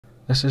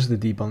This is the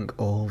debunk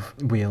of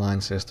whale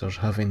ancestors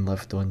having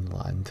lived on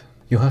land.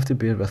 You'll have to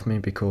bear with me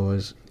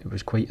because it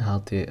was quite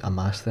hard to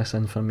amass this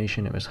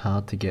information. It was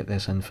hard to get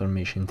this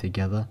information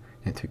together.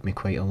 It took me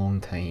quite a long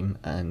time,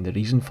 and the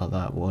reason for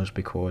that was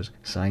because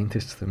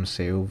scientists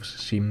themselves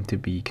seemed to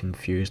be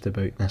confused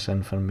about this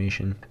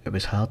information. It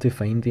was hard to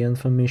find the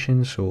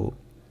information, so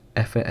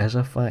if it is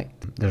a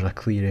fact, there's a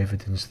clear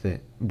evidence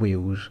that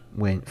whales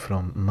went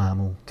from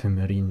mammal to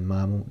marine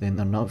mammal, then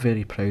they're not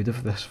very proud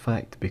of this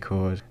fact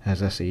because,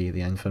 as I say,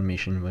 the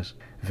information was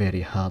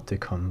very hard to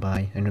come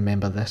by. And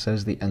remember, this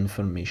is the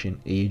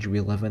information age. We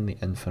live in the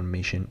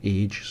information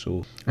age,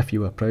 so if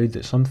you were proud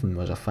that something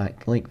was a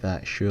fact like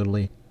that,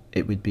 surely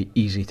it would be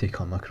easy to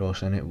come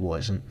across, and it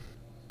wasn't.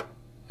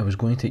 I was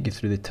going to take you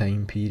through the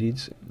time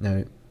periods.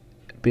 Now,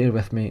 bear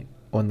with me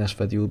on this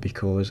video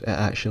because it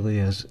actually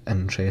is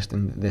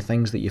interesting. The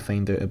things that you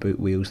find out about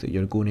whales that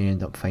you're going to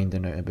end up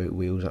finding out about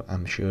whales,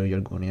 I'm sure you're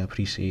going to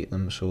appreciate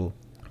them, so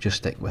just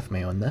stick with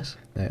me on this.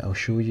 Now I'll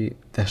show you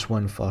this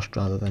one first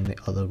rather than the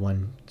other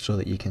one so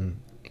that you can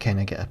kind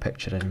of get a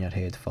picture in your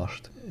head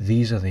first.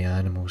 These are the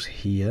animals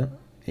here.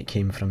 It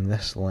came from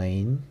this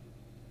line,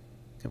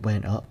 it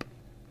went up,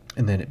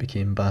 and then it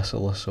became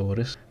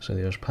Basilosaurus. So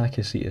there's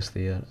Pakicetus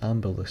there,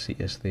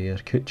 Ambulocetus there,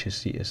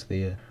 Cuchicitus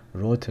there,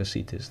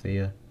 Rhodocetus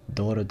there,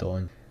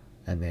 Dorodon,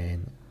 and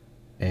then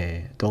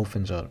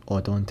dolphins are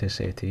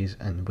Odontocetes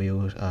and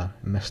whales are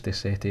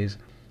Mysticetes.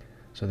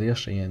 So they're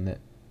saying that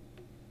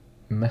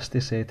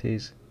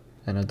Mysticetes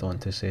and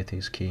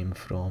Odontocetes came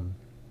from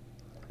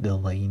the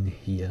line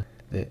here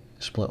that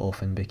split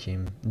off and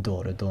became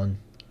Dorodon,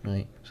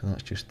 right? So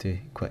that's just to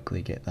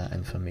quickly get that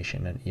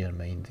information into your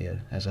mind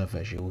there as a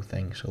visual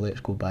thing. So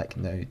let's go back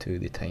now to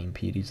the time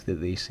periods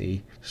that they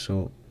say.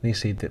 So they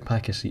said that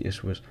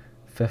Pakicetus was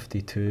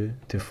 52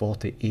 to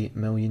 48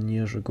 million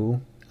years ago,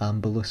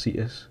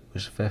 Ambulocetus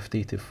was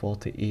 50 to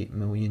 48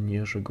 million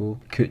years ago,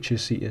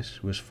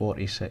 Cuchicitus was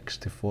 46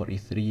 to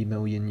 43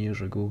 million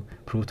years ago,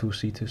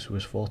 Protocetus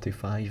was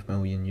 45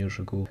 million years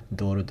ago,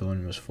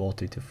 Dorodon was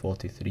 40 to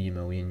 43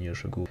 million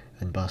years ago,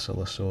 and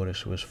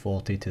Basilosaurus was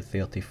 40 to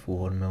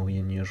 34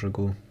 million years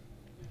ago.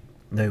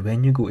 Now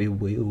when you go to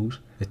whales,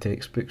 the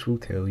textbooks will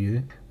tell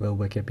you, well,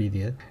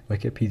 Wikipedia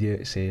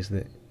it says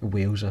that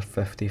whales are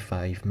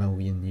 55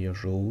 million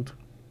years old,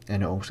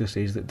 and it also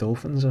says that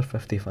dolphins are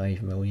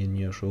 55 million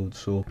years old.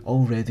 So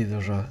already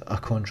there's a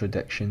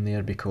contradiction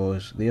there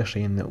because they're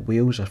saying that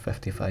whales are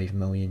 55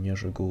 million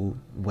years ago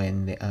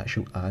when the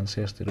actual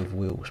ancestor of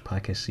whales,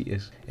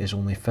 Pakicetus, is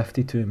only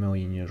 52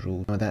 million years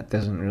old. Now that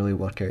doesn't really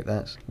work out.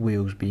 That's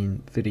whales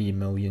being 3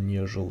 million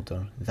years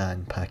older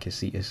than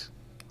Pakicetus.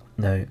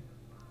 Now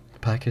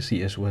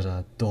Pakicetus was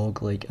a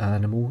dog-like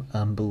animal,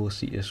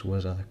 Ambulocetus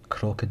was a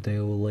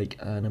crocodile-like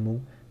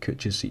animal,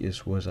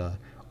 Cuchicitus was a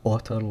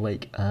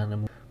otter-like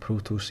animal,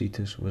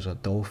 Protocetus was a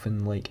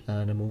dolphin-like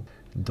animal,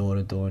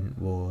 Dorodon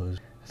was,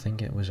 I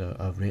think it was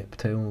a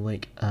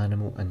reptile-like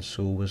animal, and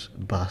so was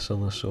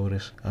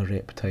Basilosaurus, a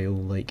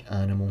reptile-like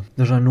animal.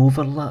 There's an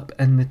overlap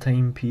in the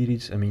time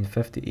periods. I mean,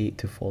 58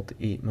 to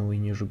 48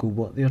 million years ago.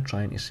 What they're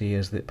trying to say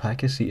is that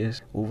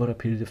Pakicetus, over a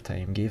period of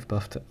time, gave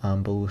birth to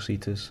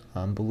Ambulocetus.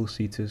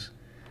 Ambulocetus,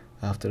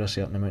 after a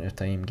certain amount of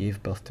time,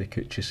 gave birth to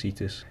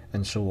Cuchicitus,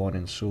 and so on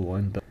and so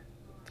on. But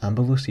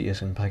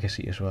Ambulocetus and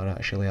Pakicetus were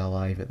actually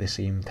alive at the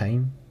same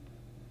time.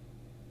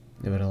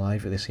 They were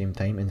alive at the same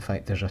time. In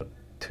fact, there's a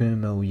 2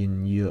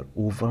 million year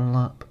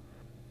overlap.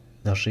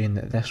 They're saying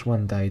that this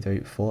one died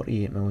out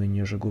 48 million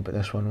years ago, but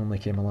this one only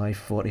came alive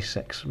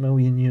 46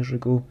 million years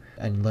ago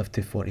and lived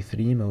to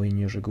 43 million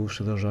years ago,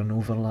 so there's an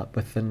overlap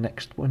with the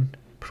next one,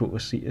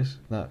 Protocetus,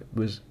 that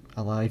was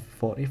alive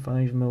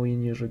 45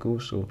 million years ago.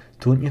 So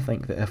don't you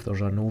think that if there's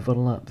an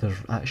overlap, there's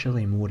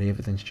actually more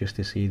evidence just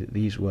to say that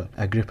these were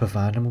a group of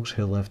animals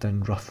who lived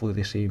in roughly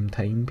the same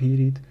time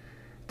period?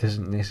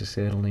 Doesn't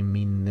necessarily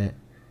mean that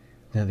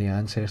they're the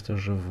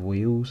ancestors of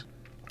whales.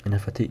 And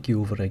if I take you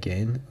over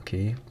again,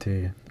 okay,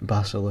 to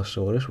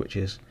Basilosaurus, which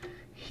is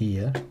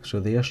here, so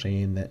they're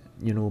saying that,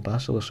 you know,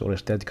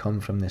 Basilosaurus did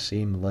come from the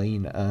same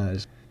line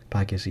as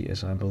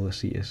Pakicetus,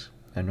 Ambulocetus,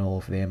 and all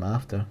of them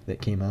after, that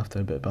came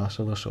after, but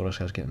Basilosaurus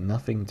has got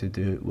nothing to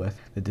do with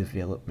the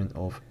development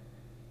of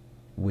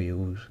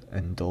whales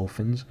and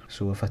dolphins.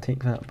 So if I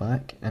take that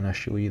back and I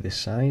show you the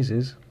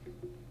sizes,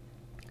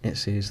 it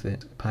says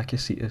that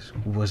Pakicetus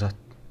was a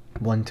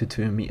 1 to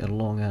 2 metre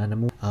long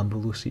animal,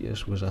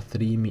 Ambulocetus was a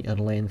 3 metre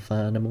length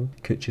animal,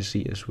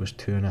 Cuchicitus was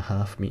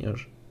 2.5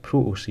 metres,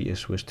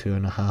 Protocetus was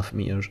 2.5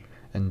 metres,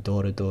 and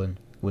Dorodon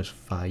was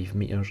 5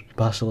 metres.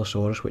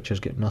 Basilosaurus, which has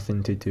got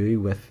nothing to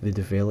do with the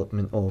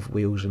development of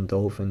whales and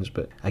dolphins,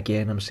 but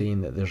again I'm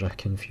saying that there's a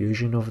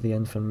confusion of the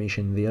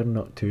information. They're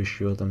not too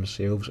sure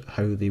themselves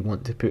how they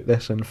want to put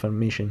this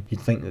information.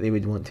 You'd think that they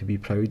would want to be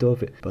proud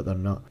of it, but they're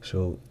not.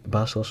 So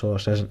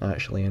Basilosaurus isn't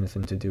actually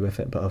anything to do with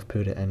it, but I've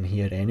put it in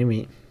here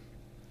anyway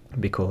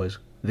because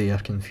they are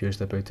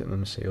confused about it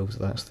themselves.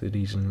 That's the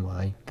reason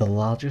why. The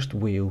largest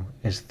whale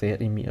is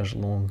 30 metres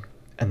long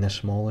and the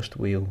smallest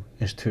whale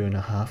is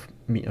 2.5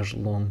 metres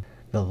long.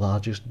 The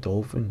largest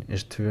dolphin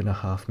is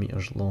 2.5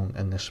 meters long,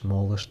 and the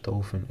smallest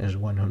dolphin is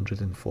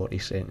 140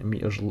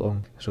 centimeters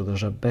long. So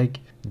there's a big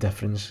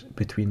difference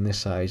between the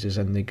sizes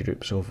and the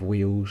groups of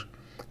whales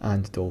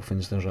and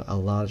dolphins. There's a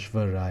large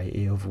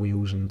variety of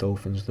whales and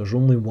dolphins. There's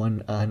only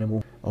one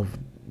animal of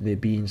the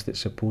beings that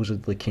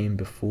supposedly came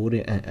before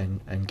it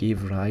and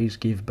gave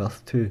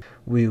birth to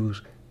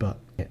whales, but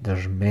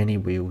there's many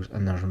whales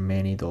and there's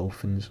many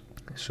dolphins.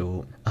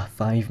 So a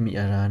 5-meter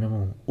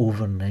animal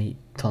overnight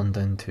turned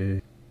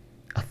into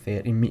a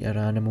 30-meter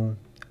animal,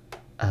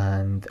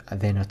 and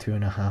then a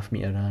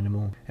 2.5-meter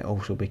animal. It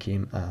also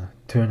became a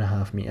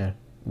 2.5-meter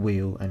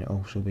whale, and it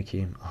also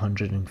became a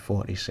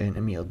 140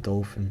 centimeter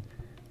dolphin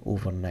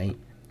overnight.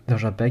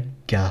 There's a big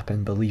gap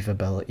in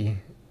believability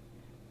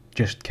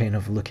just kind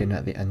of looking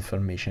at the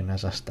information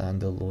as a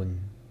standalone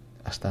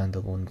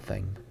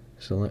thing.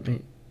 So let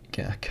me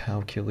get a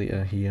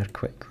calculator here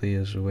quickly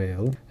as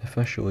well. If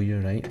I show you,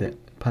 right, that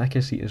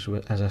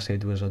Pakicetus, as I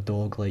said, was a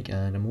dog-like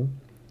animal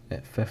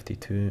at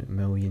 52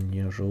 million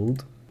years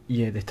old.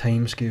 Yeah, the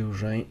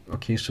timescales, right?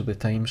 Okay, so the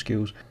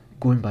timescales,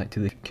 going back to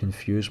the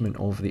confusement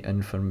of the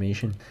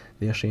information,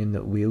 they're saying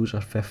that whales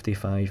are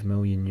 55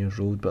 million years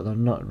old, but they're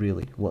not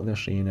really. What they're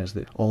saying is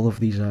that all of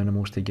these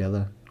animals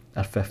together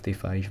are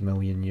 55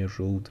 million years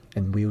old,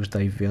 and whales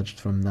diverged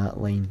from that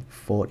line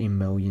 40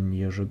 million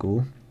years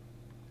ago.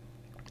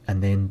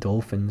 And then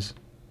dolphins,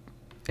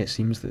 it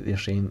seems that they're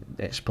saying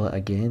it split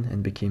again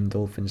and became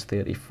dolphins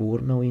 34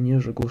 million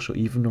years ago. So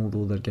even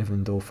although they're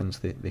giving dolphins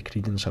the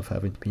credence of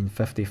having been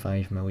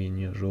 55 million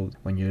years old,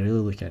 when you really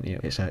look at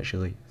it, it's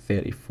actually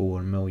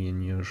 34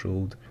 million years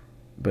old.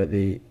 But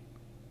they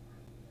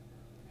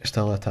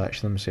still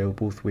attach themselves,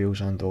 both whales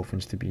and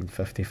dolphins, to being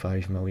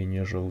 55 million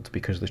years old,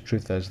 because the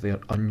truth is they're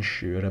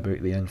unsure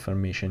about the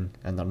information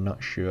and they're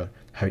not sure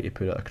how to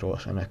put it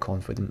across in a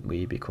confident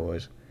way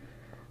because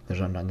there's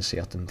an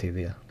uncertainty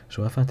there.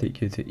 So if I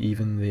take you to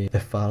even the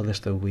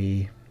farthest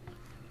away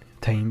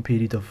time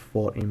period of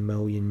 40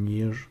 million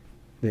years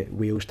that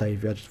whales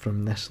diverged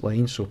from this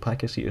line, so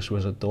Pakicetus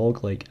was a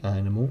dog-like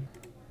animal,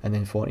 and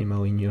then 40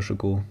 million years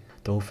ago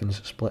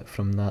dolphins split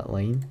from that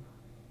line.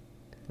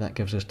 That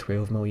gives us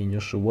 12 million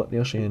years. So what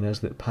they're saying is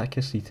that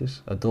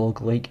Pakicetus, a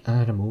dog-like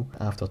animal,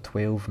 after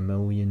 12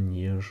 million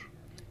years,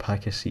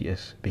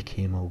 Pakicetus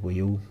became a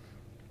whale.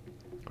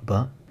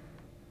 But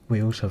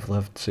whales have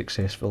lived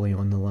successfully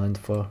on the land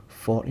for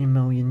 40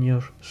 million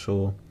years,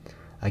 so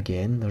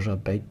again there's a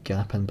big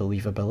gap in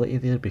believability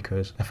there,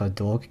 because if a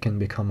dog can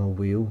become a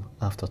whale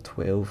after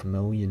 12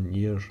 million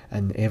years,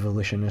 and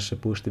evolution is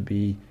supposed to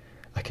be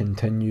a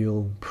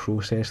continual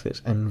process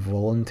that's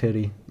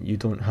involuntary, you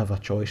don't have a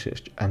choice,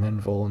 it's an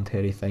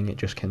involuntary thing, it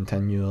just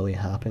continually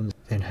happens,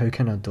 then how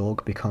can a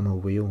dog become a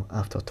whale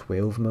after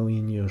 12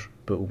 million years,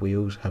 but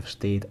whales have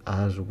stayed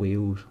as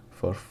whales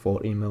for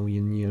 40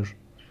 million years?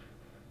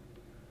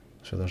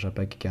 So there's a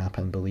big gap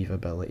in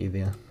believability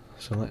there.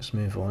 So let's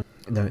move on.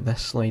 Now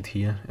this slide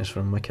here is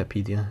from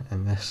Wikipedia,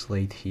 and this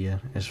slide here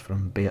is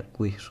from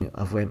Berkeley. So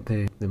I've went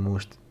to the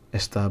most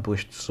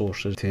established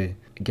sources to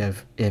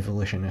give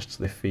evolutionists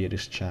the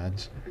fairest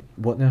chance.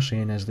 What they're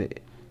saying is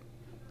that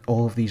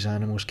all of these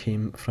animals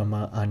came from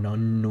an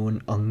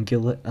unknown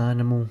ungulate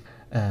animal.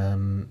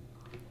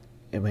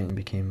 It went and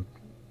became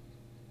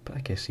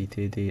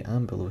Pachycetidae,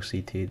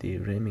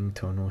 Ambulocetidae,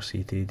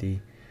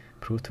 Remingtonocetidae,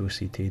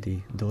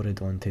 Protocetidae,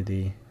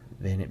 Dorodontidae,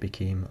 then it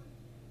became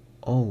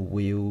all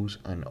whales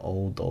and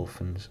all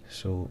dolphins.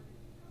 So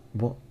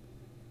what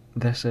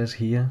this is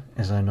here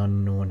is an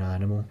unknown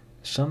animal.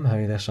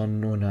 Somehow this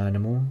unknown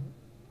animal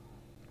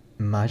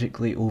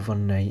magically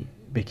overnight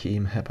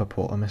became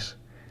hippopotamus.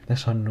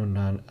 This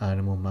unknown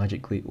animal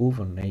magically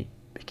overnight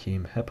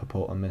became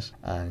hippopotamus,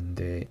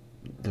 and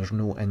there's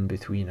no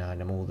in-between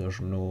animal, there's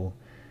no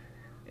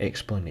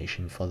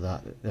explanation for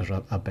that. There's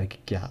a big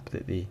gap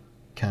that they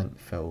can't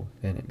fill.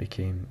 Then it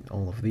became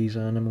all of these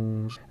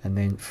animals, and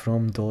then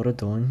from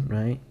Dorodon,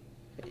 right,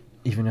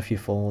 even if you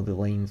follow the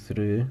line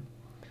through,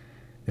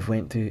 they've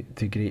went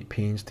to great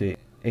pains to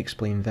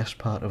explain this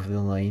part of the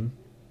line,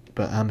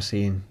 but I'm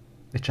saying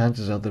the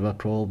chances are they were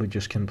probably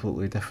just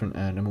completely different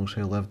animals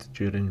who lived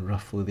during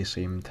roughly the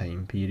same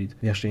time period.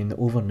 They're saying that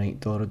overnight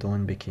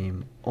Dorodon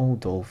became all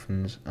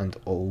dolphins and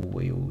all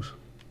whales.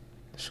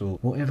 So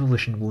what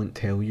evolution won't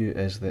tell you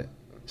is that,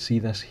 see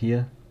this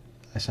here?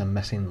 It's a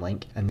missing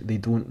link, and they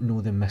don't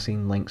know the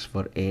missing links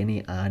for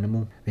any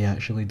animal. They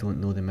actually don't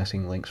know the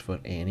missing links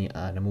for any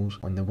animals.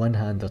 On the one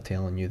hand, they're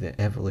telling you that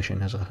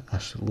evolution is a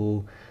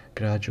slow,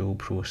 gradual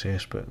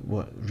process, but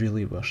what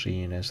really we're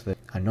seeing is that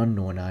an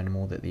unknown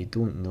animal that they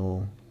don't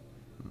know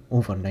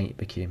overnight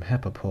became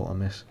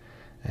hippopotamus,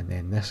 and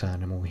then this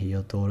animal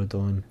here,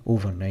 Dorodon,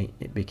 overnight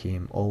it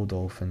became all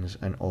dolphins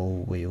and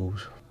all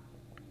whales.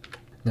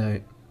 Now,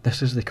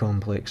 this is the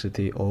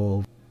complexity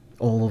of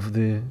all of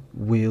the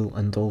whale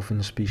and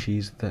dolphin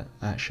species that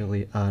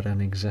actually are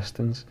in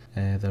existence.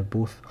 They're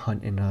both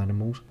hunting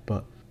animals,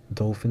 but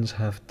dolphins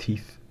have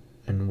teeth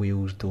and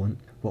whales don't.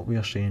 What we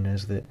are saying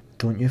is that,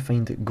 don't you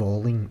find it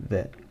galling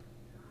that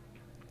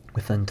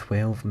within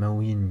 12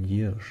 million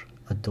years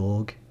a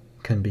dog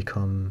can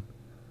become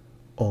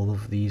all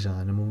of these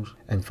animals,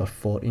 and for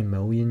 40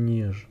 million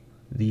years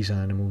these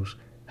animals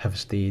have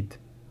stayed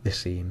the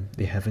same.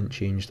 They haven't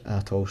changed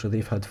at all. So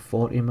they've had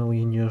 40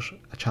 million years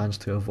a chance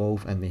to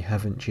evolve, and they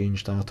haven't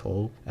changed at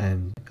all.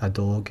 And a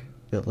dog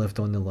that lived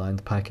on the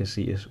land,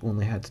 Pachycetus,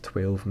 only had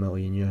 12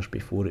 million years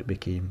before it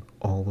became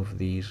all of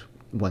these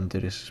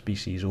wondrous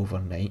species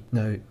overnight.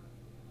 Now,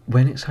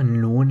 when it's a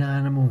known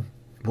animal,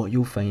 what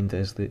you'll find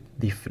is that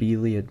they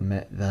freely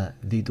admit that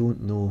they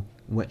don't know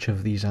which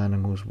of these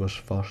animals was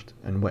first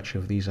and which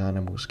of these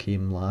animals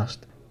came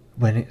last.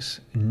 When it's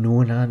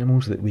known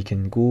animals that we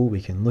can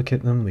look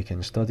at them, we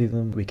can study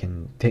them, we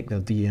can take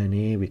their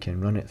DNA, we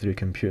can run it through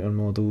computer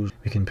models,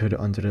 we can put it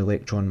under an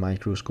electron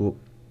microscope,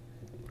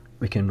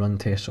 we can run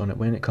tests on it.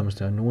 When it comes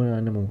to a known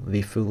animal,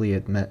 they fully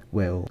admit,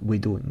 well, we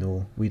don't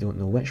know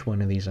which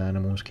one of these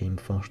animals came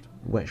first,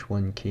 which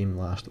one came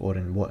last, or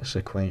in what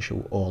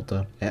sequential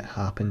order it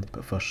happened.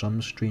 But for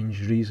some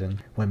strange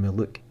reason, when we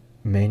look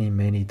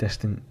many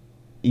distant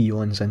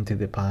eons into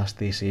the past,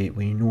 they say,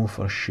 we know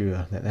for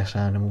sure that this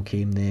animal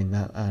came then,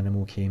 that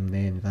animal came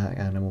then, that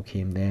animal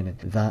came then,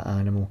 and that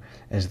animal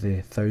is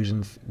the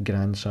 1000th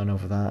grandson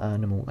of that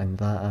animal, and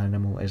that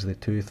animal is the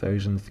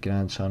 2000th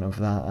grandson of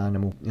that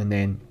animal. And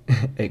then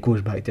it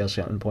goes back to a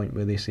certain point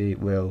where they say,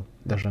 well,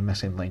 there's a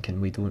missing link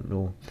and we don't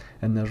know.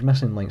 And there's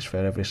missing links for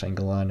every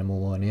single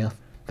animal on Earth.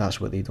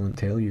 That's what they don't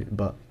tell you.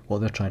 But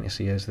what they're trying to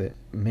say is that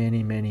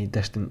many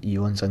distant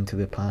eons into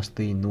the past,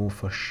 they know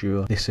for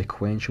sure the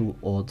sequential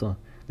order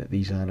that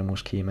these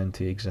animals came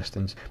into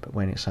existence. But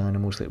when it's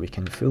animals that we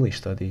can fully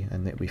study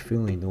and that we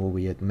fully know,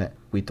 we admit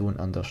we don't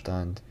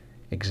understand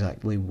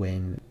exactly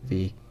when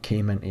they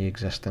came into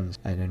existence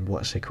and in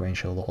what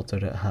sequential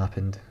order it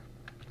happened.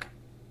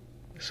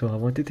 So I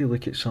wanted to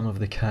look at some of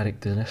the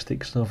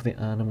characteristics of the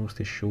animals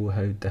to show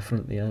how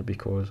different they are,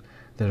 because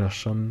there are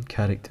some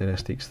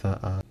characteristics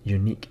that are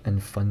unique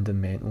and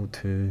fundamental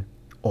to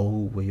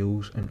all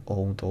whales and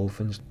all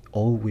dolphins.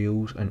 All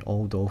whales and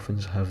all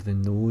dolphins have the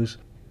nose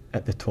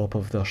at the top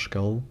of their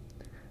skull,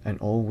 and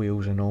all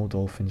whales and all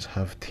dolphins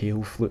have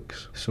tail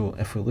flukes. So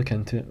if we look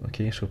into it,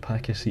 okay, so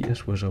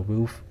Pachycetus was a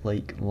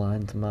wolf-like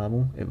land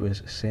mammal. It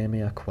was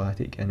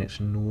semi-aquatic and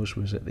its nose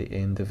was at the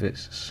end of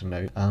its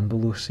snout.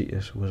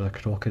 Ambulocetus was a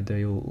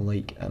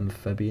crocodile-like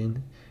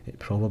amphibian. It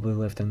probably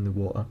lived in the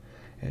water.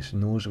 Its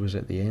nose was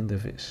at the end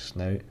of its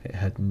snout. It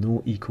had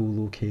no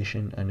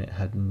echolocation and it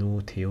had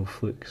no tail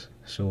flukes.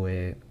 So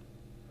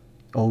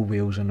all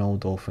whales and all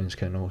dolphins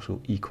can also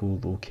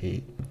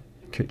echolocate.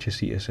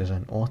 Cucucetus is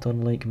an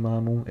otter-like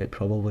mammal. It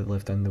probably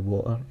lived in the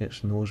water.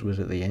 Its nose was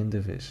at the end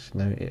of its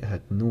snout. It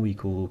had no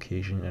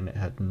echolocation and it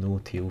had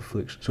no tail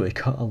flukes. So to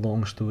cut a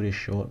long story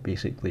short,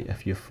 basically,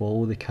 if you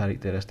follow the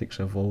characteristics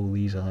of all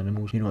these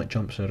animals, it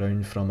jumps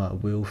around from a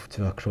wolf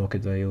to a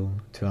crocodile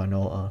to an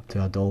otter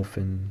to a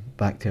dolphin,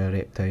 back to a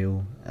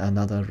reptile,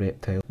 another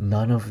reptile.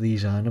 None of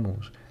these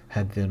animals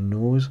had their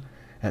nose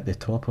at the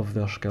top of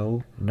their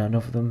skull. None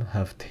of them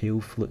have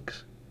tail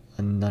flukes.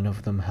 And none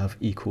of them have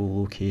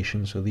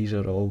echolocation. So these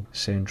are all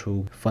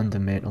central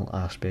fundamental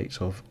aspects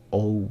of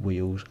all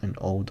whales and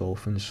all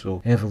dolphins.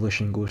 So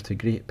evolution goes to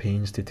great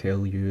pains to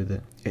tell you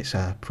that it's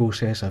a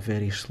process, a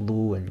very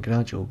slow and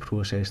gradual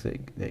process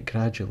that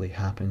gradually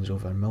happens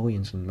over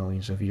millions and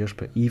millions of years.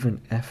 But even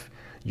if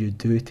you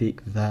do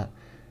take that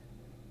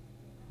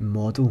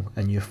model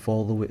and you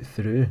follow it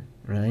through,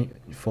 right,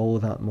 you follow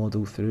that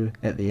model through,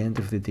 at the end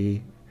of the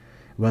day,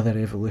 whether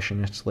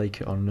evolutionists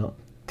like it or not,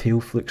 tail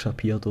flukes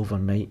appeared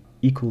overnight,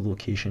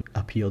 echolocation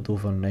appeared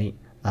overnight,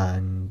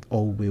 and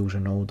all whales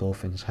and all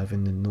dolphins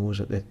having the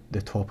nose at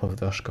the top of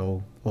their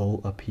skull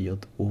all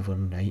appeared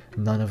overnight.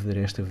 None of the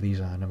rest of these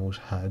animals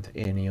had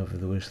any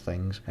of those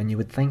things. And you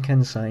would think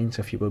in science,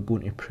 if you were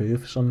going to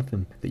prove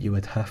something, that you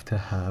would have to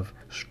have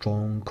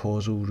strong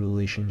causal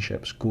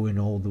relationships going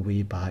all the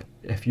way back.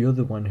 If you're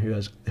the one who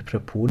is the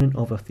proponent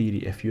of a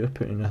theory, if you're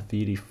putting a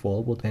theory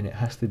forward, then it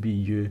has to be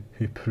you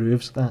who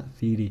proves that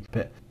theory.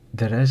 But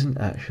there isn't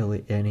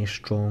actually any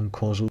strong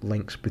causal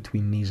links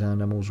between these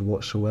animals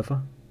whatsoever.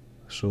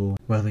 So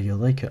whether you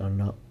like it or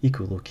not,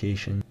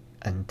 echolocation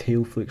and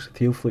tail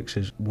flukes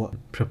is what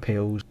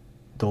propels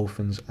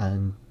dolphins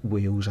and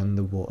whales in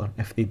the water.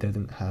 If they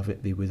didn't have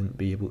it, they wouldn't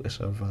be able to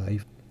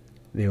survive.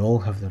 They all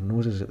have their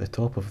noses at the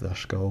top of their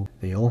skull,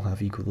 they all have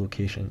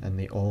echolocation, and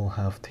they all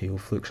have tail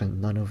flukes,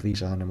 and none of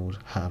these animals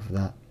have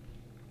that.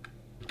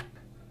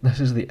 This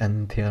is the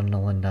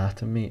internal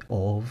anatomy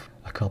of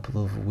a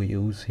couple of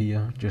whales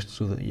here, just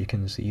so that you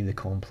can see the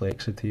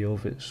complexity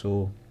of it.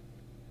 So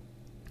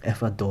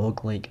if a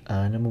dog-like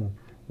animal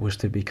was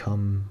to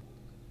become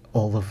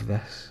all of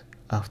this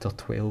after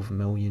 12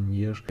 million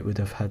years, it would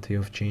have had to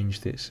have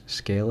changed its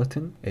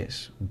skeleton,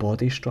 its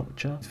body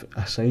structure.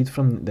 Aside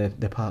from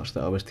the parts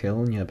that I was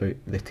telling you about,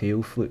 the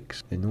tail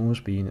flukes, the nose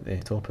being at the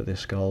top of the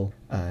skull,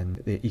 and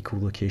the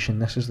echolocation,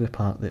 this is the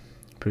part that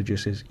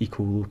produces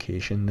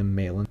echolocation, the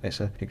melon.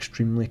 It's an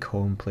extremely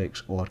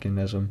complex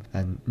organism,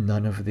 and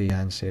none of the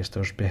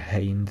ancestors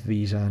behind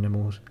these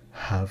animals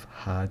have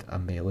had a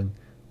melon.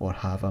 or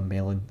have a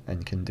melon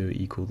and can do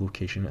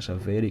echolocation. It's a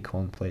very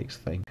complex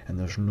thing, and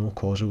there's no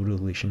causal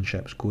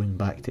relationships going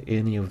back to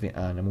any of the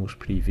animals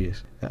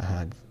previous that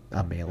had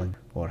a melon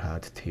or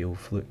had tail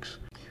flukes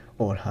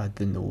or had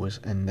the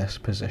nose in this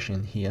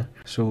position here.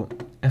 So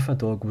if a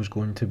dog was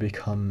going to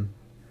become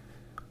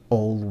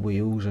all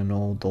whales and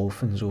all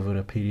dolphins over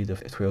a period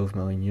of 12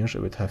 million years,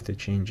 it would have to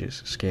change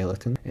its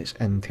skeleton, its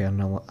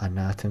internal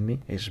anatomy,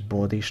 its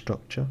body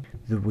structure,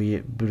 the way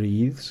it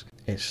breathes,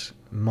 its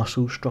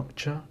muscle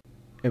structure.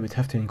 It would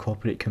have to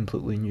incorporate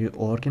completely new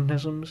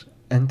organisms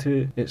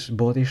into its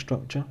body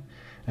structure,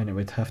 and it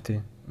would have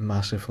to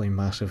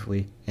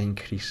massively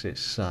increase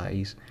its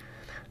size.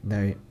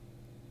 Now,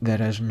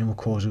 there is no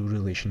causal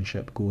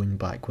relationship going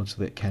backwards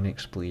that can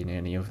explain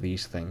any of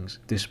these things,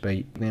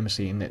 despite them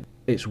saying that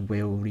it's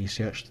well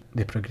researched.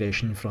 The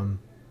progression from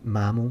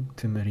mammal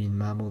to marine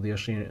mammal, they're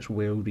saying it's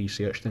well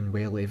researched and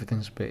well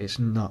evidenced, but it's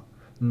not.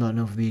 None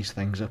of these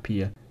things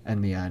appear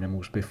in the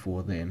animals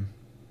before them.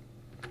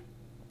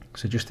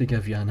 So just to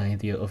give you an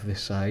idea of the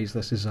size,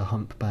 this is a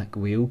humpback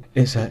whale.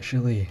 It's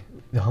actually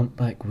the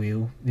humpback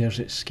whale. There's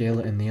its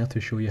skeleton there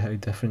to show you how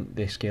different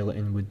the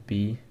skeleton would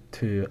be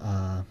to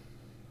a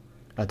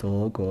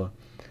dog or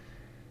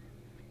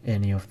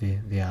any of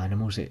the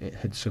animals it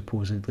had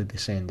supposedly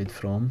descended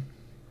from.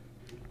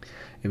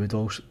 It would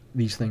also,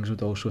 these things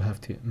would also have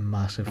to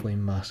massively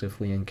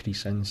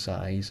increase in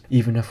size.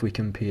 Even if we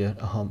compare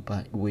a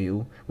humpback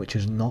whale, which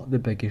is not the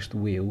biggest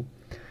whale,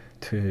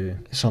 to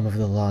some of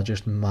the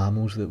largest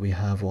mammals that we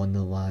have on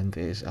the land,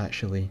 it is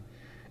actually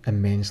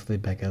immensely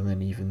bigger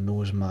than even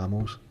those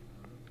mammals.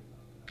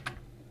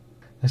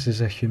 This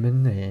is a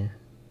human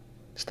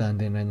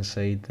standing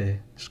inside the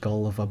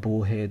skull of a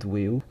bowhead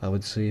whale. I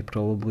would say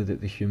probably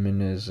that the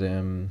human is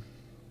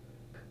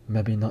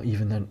maybe not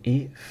even an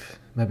eighth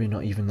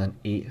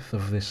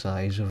of the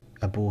size of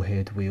a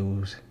bowhead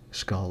whale's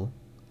skull,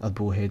 a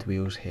bowhead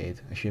whale's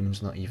head. A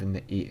human's not even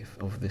the eighth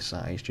of the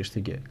size. Just to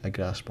get a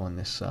grasp on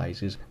this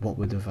size is what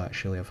would have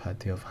actually had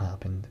to have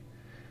happened.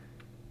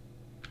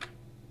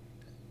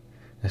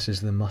 This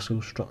is the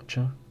muscle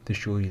structure to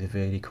show you the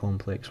very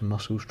complex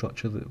muscle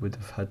structure that would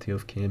have had to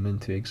have came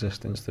into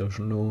existence. There's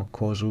no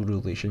causal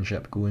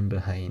relationship going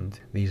behind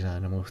these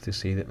animals to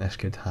say that this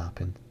could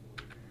happen.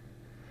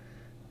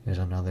 There's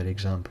another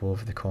example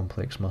of the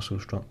complex muscle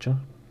structure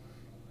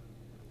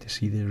to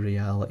see the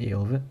reality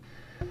of it.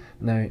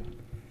 Now,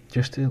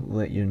 just to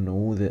let you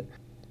know that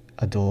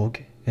a dog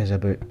is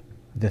about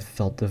the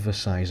third of the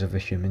size of a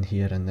human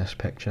here in this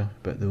picture,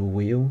 but the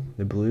whale,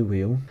 the blue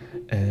whale,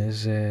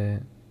 is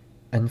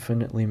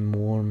infinitely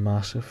more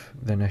massive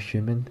than a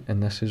human,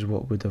 and this is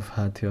what would have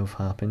had to have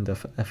happened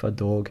if a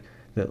dog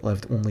that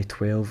lived only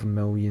 12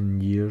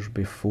 million years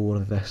before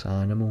this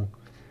animal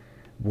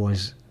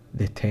was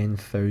the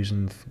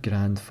 10,000th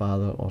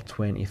grandfather or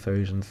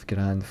 20,000th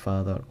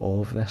grandfather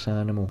of this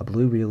animal. A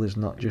blue whale is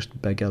not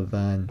just bigger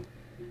than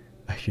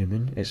a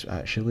human, it's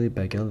actually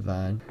bigger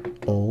than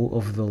all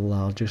of the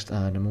largest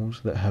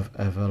animals that have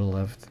ever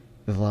lived.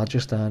 The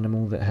largest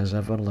animal that has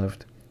ever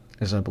lived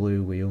is a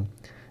blue whale,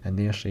 and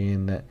they're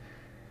saying that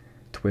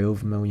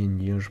 12 million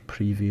years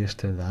previous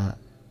to that,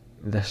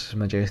 this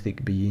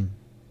majestic being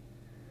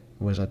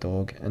was a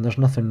dog. And there's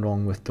nothing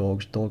wrong with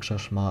dogs. Dogs are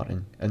smart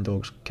and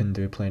dogs can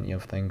do plenty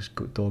of things.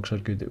 Dogs are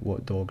good at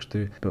what dogs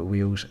do, but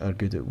whales are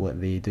good at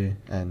what they do,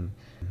 and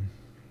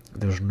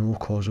there's no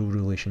causal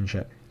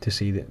relationship to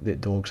say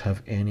that dogs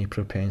have any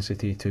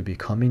propensity to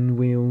becoming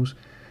whales.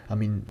 I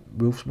mean,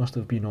 wolves must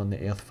have been on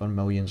the earth for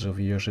millions of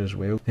years as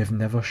well. They've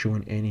never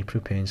shown any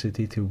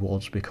propensity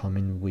towards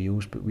becoming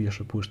whales, but we are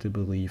supposed to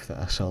believe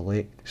that a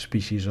select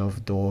species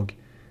of dog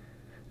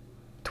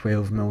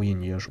 12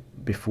 million years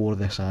before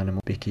this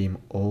animal became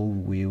all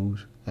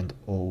whales and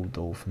all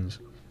dolphins.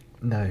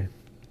 Now,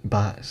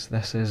 bats.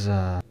 This is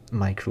a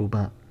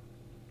microbat.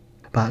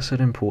 Bats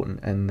are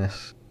important in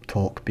this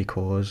talk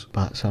because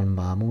bats are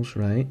mammals,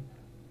 right?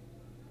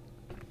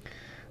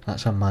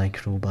 That's a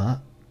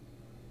microbat.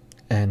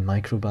 And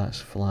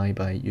microbats fly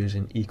by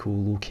using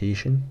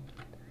echolocation,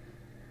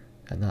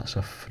 and that's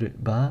a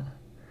fruit bat.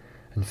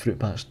 And fruit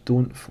bats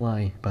don't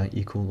fly by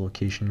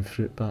echolocation,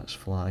 fruit bats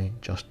fly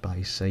just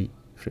by sight.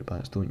 Fruit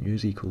bats don't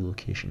use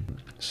echolocation.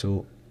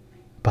 So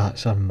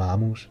bats are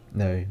mammals.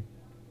 Now,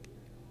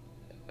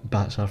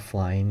 bats are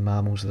flying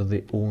mammals. They're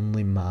the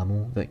only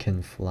mammal that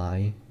can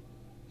fly,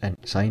 and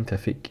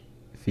scientific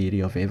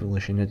theory of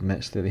evolution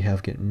admits that they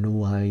have got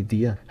no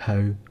idea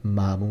how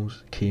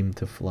mammals came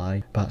to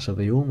fly. Bats are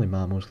the only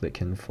mammals that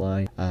can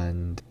fly,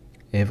 and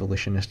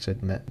evolutionists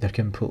admit they're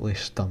completely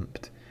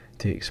stumped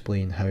to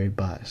explain how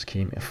bats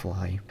came to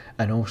fly.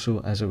 And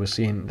also, as I was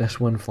saying, this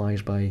one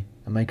flies by,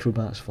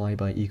 microbats fly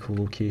by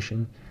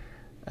echolocation,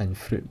 and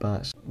fruit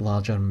bats,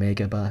 larger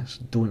megabats,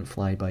 don't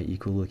fly by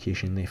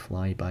echolocation, they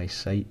fly by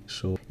sight.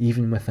 So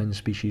even within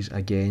species,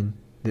 again,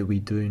 that we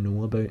do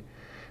know about,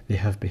 they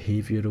have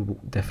behavioural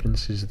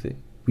differences that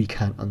we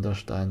can't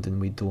understand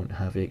and we don't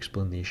have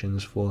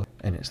explanations for.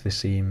 And it's the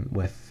same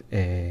with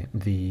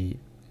the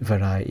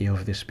variety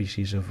of the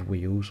species of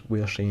whales.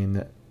 We're saying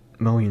that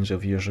millions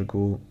of years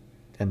ago,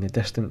 in the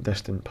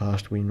distant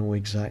past we know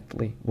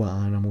exactly what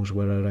animals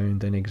were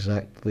around and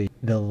exactly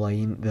the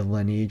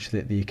lineage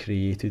that they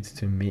created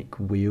to make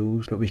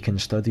whales, but we can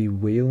study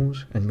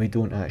whales and we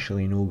don't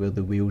actually know where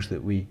the whales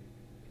that we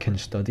can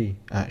study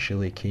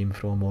actually came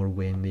from or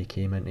when they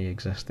came into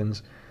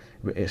existence.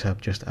 It's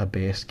just a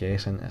best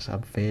guess, and it's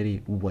a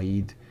very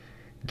wide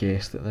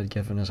guess that they're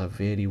giving us, a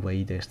very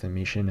wide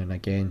estimation. And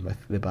again, with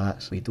the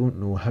bats, we don't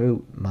know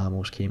how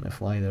mammals came to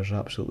fly. There's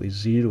absolutely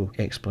zero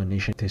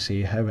explanation to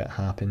say how it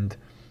happened.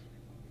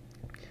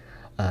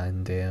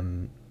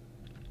 And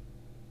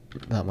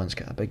that one's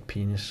got a big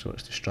penis, so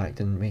it's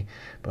distracting me.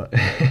 But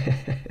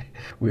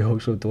we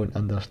also don't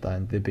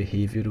understand the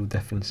behavioural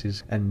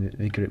differences in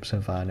the groups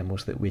of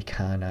animals that we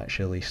can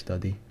actually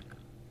study.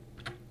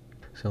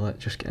 So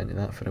let's just get into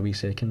that for a wee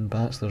second.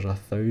 Bats, there's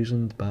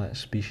 1,000 bat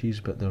species,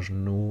 but there's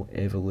no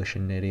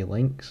evolutionary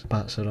links.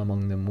 Bats are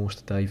among the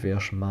most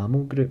diverse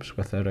mammal groups,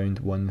 with around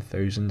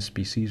 1,000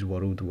 species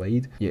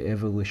worldwide, yet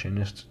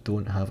evolutionists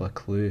don't have a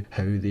clue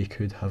how they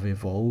could have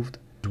evolved.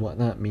 What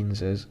that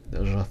means is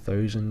there's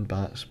 1,000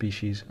 bat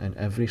species, and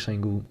every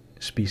single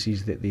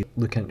species that they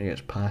look into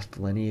its past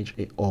lineage,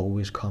 it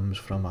always comes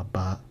from a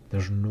bat.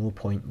 There's no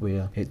point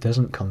where it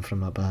doesn't come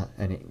from a bat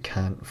and it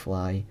can't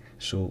fly.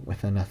 So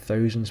within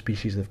 1,000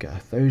 species, they've got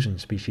 1,000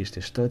 species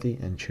to study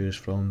and choose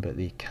from, but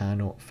they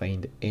cannot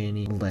find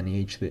any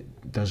lineage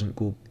that doesn't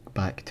go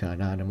back to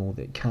an animal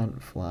that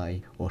can't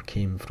fly or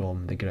came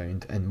from the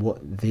ground. And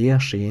what they are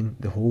saying,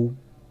 the whole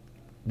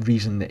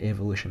reason that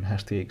evolution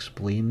has to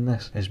explain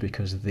this, is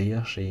because they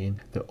are saying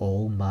that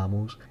all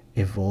mammals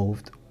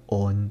evolved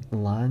on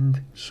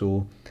land.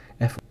 So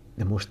if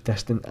the most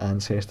distant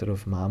ancestor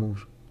of mammals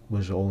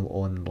was all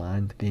on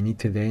land, they need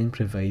to then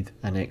provide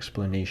an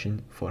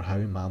explanation for how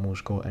mammals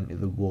got into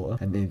the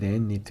water, and they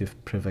then need to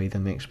provide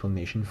an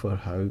explanation for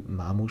how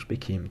mammals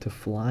became to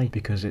fly,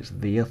 because it's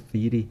their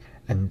theory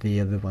and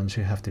they're the ones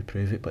who have to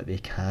prove it, but they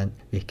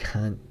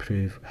can't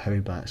prove how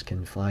bats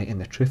can fly. And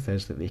the truth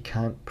is that they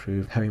can't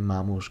prove how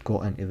mammals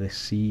got into the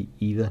sea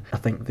either. I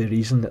think the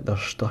reason that they're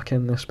stuck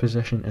in this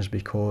position is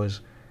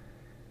because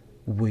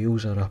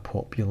whales are a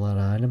popular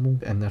animal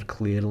and they're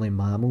clearly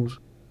mammals.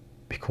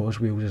 Because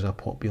whales is a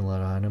popular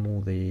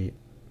animal, they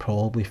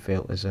probably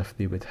felt as if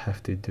they would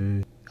have to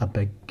do a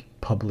big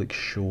public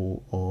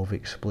show of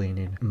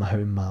explaining how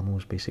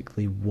mammals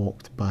basically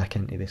walked back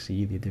into the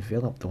sea. They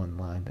developed on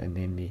land and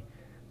then they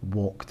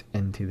walked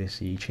into the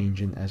sea,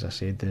 changing, as I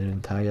said, their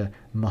entire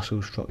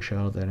muscle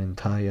structure, their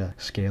entire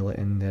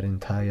skeleton, their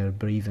entire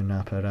breathing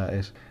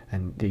apparatus,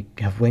 and they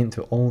have went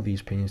to all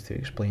these pains to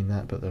explain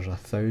that. But there's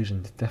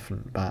 1,000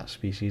 different bat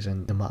species,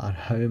 and no matter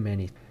how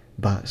many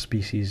bat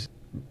species,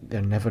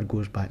 there never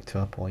goes back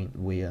to a point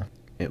where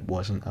it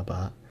wasn't a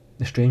bat.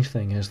 The strange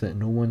thing is that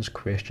no one's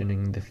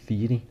questioning the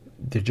theory.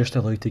 They're just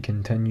allowed to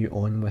continue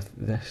on with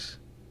this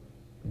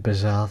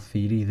bizarre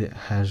theory that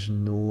has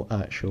no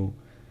actual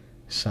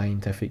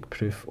scientific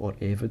proof or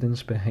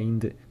evidence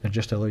behind it. They're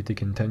just allowed to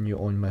continue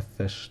on with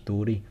this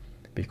story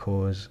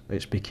because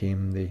it's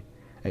became the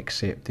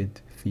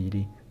accepted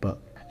theory. But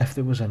if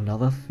there was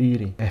another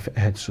theory, if it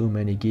had so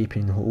many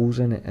gaping holes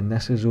in it, and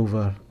this is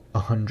over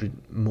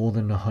more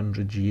than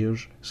 100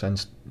 years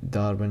since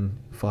Darwin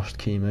first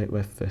came out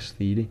with this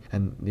theory,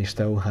 and they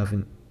still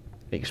haven't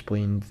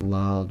explained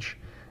large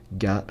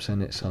gaps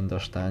in its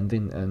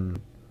understanding.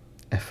 And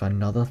if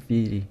another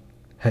theory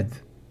had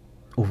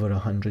over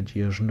 100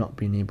 years not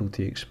been able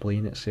to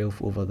explain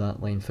itself over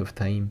that length of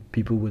time,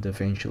 people would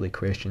eventually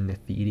question the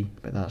theory,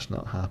 but that's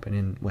not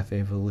happening with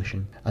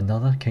evolution.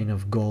 Another kind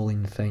of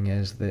galling thing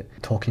is that,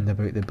 talking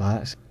about the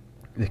bats,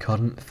 the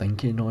current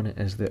thinking on it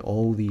is that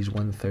all these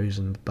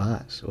 1,000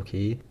 bats,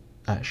 okay,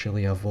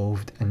 actually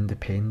evolved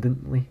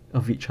independently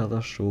of each other.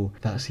 So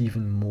that's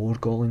even more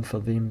galling for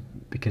them,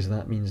 because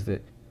that means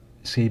that,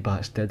 say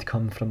bats did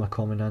come from a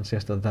common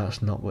ancestor,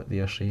 that's not what they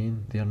are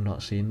saying. They're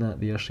not saying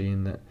that. They are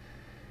saying that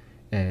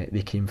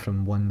they came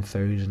from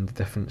 1,000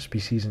 different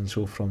species, and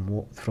so from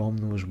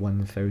those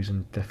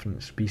 1,000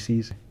 different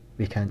species,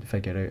 they can't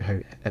figure out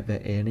how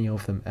that any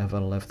of them ever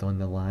lived on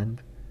the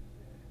land.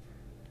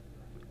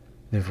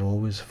 They've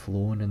always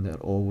flown and they're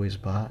always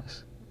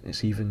bats.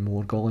 It's even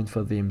more galling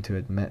for them to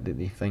admit that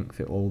they think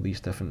that all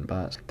these different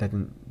bats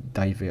didn't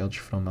diverge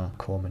from a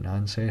common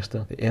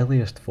ancestor. The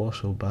earliest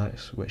fossil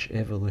bats, which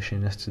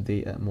evolutionists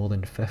date at more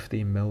than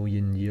 50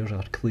 million years,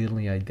 are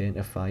clearly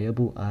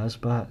identifiable as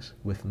bats,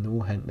 with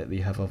no hint that they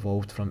have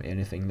evolved from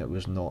anything that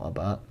was not a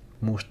bat.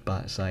 Most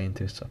bat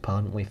scientists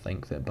apparently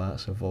think that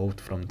bats evolved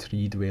from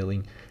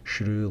tree-dwelling,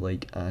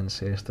 shrew-like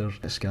ancestors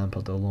that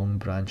scampered along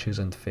branches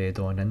and fed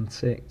on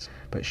insects,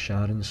 but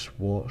Sharon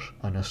Swartz,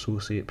 an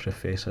associate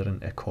professor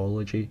in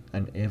ecology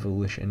and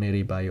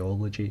evolutionary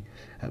biology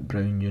at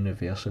Brown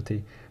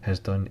University, has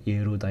done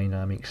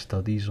aerodynamic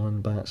studies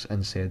on bats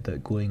and said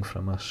that going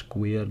from a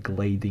square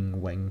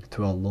gliding wing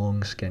to a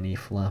long skinny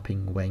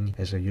flapping wing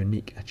is a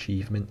unique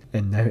achievement,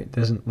 and now it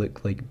doesn't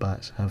look like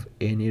bats have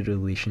any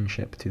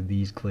relationship to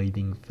these gliding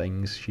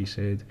things, she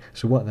said.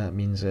 So what that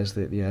means is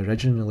that they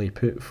originally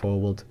put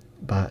forward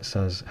bats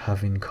as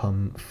having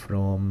come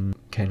from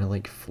kind of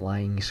like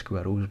flying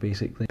squirrels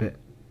basically. But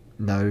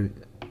now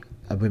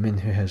a woman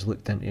who has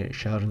looked into it,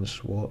 Sharon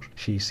Swartz,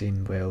 she's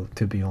saying, well,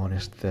 to be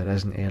honest, there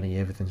isn't any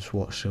evidence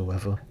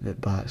whatsoever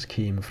that bats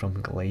came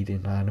from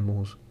gliding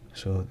animals.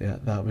 So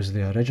that was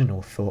the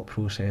original thought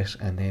process,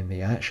 and then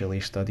they actually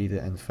studied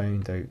it and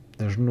found out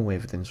there's no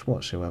evidence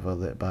whatsoever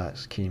that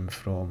bats came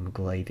from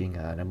gliding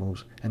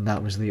animals. And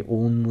that was the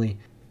only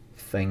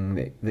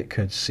thing that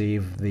could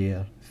save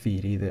their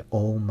theory that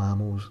all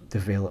mammals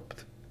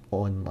developed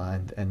on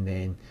land and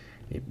then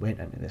it went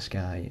into the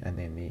sky and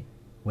then they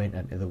went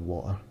into the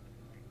water.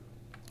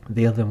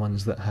 They're the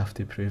ones that have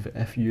to prove it.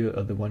 If you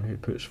are the one who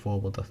puts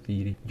forward a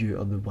theory, you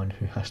are the one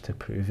who has to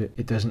prove it.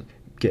 It doesn't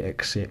get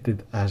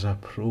accepted as a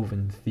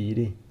proven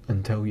theory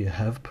until you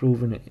have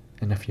proven it,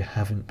 and if you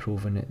haven't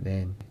proven it,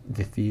 then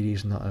the theory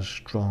is not as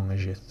strong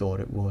as you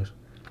thought it was.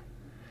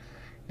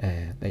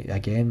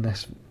 Again,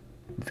 this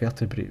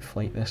vertebrate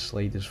flight, this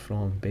slide is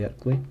from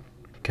Berkeley.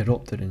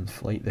 Chiropteran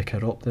flight. The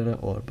Chiroptera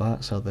or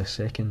bats are the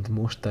second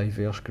most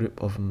diverse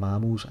group of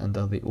mammals and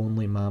are the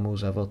only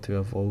mammals ever to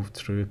evolve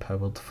through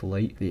powered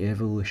flight. The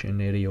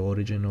evolutionary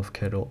origin of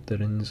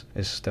chiropterans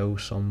is still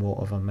somewhat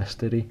of a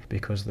mystery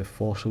because the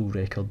fossil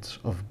records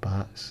of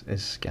bats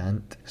is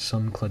scant.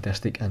 Some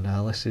cladistic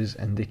analyses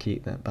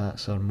indicate that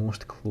bats are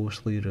most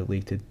closely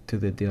related to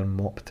the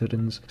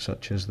dermopterans,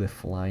 such as the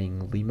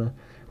flying lemur,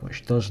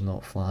 which does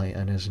not fly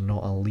and is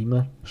not a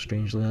lemur,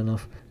 strangely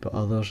enough, but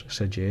others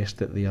suggest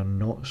that they are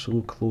not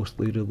so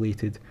closely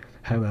related.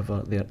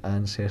 However, their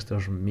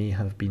ancestors may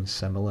have been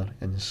similar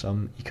in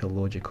some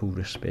ecological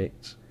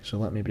respects. So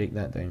let me break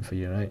that down for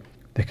you, right?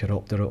 The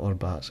Chiroptera or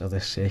bats are the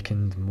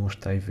second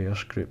most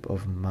diverse group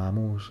of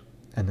mammals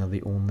and are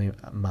the only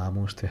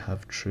mammals to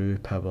have true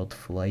powered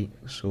flight.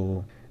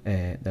 So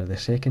they're the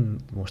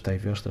second most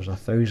diverse. There's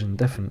 1,000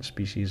 different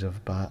species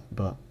of bat,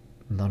 but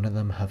none of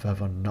them have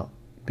ever not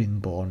been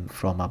born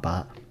from a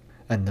bat,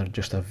 and they're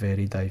just a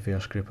very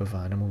diverse group of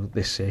animals,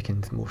 the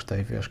second most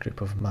diverse group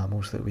of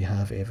mammals that we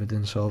have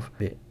evidence of.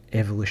 The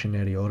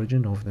evolutionary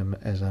origin of them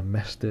is a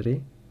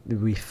mystery.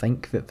 We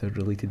think that they're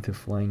related to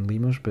flying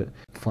lemurs, but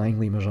flying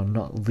lemurs are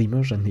not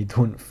lemurs and they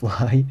don't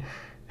fly,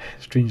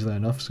 strangely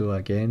enough. So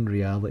again,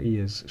 reality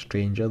is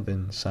stranger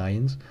than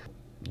science.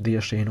 They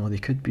are saying, oh, they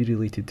could be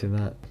related to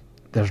that.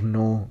 There's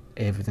no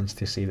evidence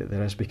to say that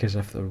there is, because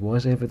if there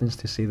was evidence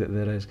to say that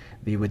there is,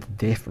 they would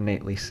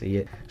definitely say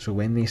it. So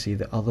when they say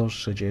that others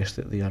suggest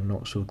that they are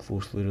not so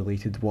closely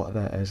related, what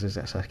that is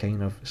it's a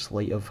kind of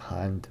sleight of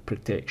hand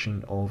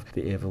protection of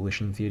the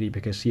evolution theory,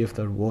 because see, if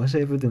there was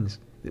evidence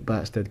that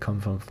bats did come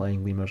from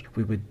flying lemurs,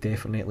 we would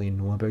definitely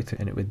know about it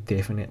and it would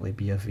definitely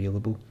be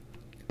available.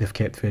 They've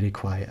kept very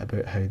quiet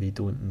about how they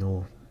don't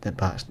know that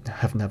bats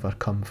have never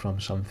come from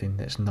something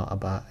that's not a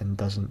bat and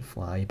doesn't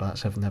fly.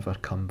 Bats have never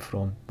come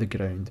from the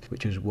ground,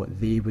 which is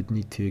what they would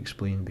need to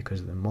explain,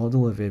 because the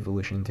model of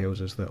evolution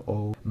tells us that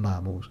all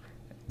mammals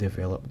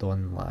developed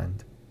on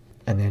land.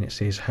 And then it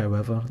says,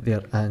 however,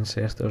 their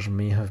ancestors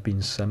may have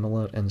been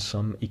similar in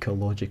some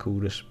ecological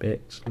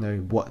respects. Now,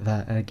 what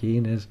that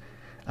again is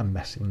a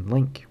missing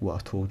link, what I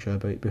told you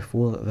about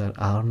before, that there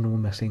are no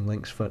missing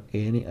links for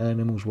any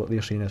animals. What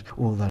they're saying is,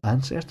 oh, their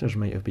ancestors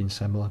might have been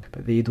similar,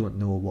 but they don't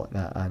know what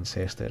that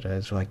ancestor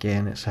is. So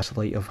again, it's a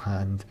sleight of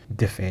hand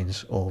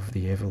defence of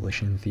the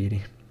evolution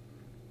theory.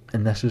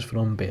 And this is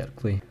from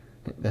Berkeley.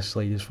 This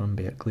slide is from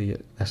Berkeley.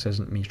 This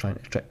isn't me trying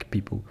to trick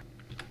people.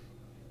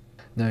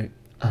 Now,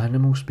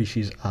 animal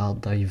species are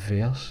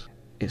diverse.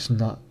 It's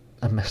not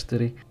a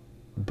mystery.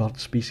 Bird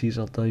species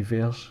are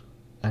diverse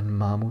and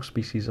mammal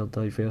species are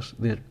diverse.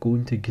 They're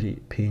going to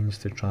great pains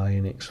to try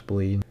and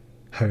explain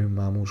how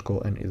mammals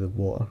got into the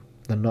water.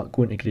 They're not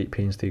going to great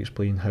pains to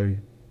explain how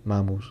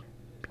mammals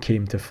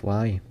came to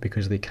fly,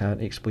 because they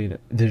can't explain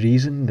it. The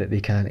reason that they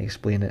can't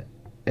explain it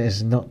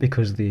is not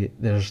because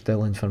there's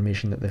still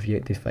information that they've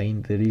yet to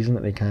find. The reason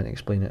that they can't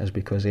explain it is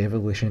because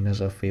evolution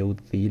is a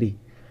failed theory.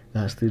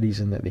 That's the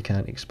reason that they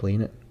can't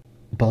explain it.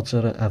 Birds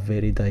are a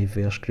very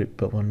diverse group,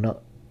 but we're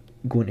not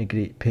going to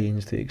great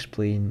pains to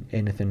explain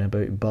anything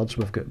about birds.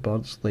 We've got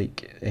birds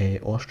like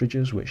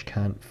ostriches, which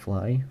can't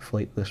fly,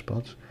 flightless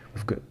birds.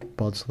 We've got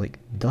birds like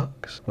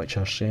ducks, which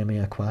are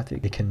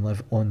semi-aquatic. They can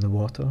live on the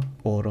water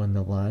or on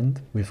the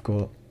land. We've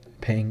got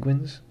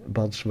penguins,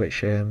 birds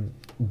which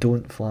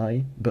don't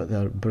fly, but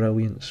they're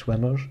brilliant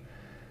swimmers.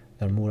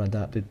 They're more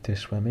adapted to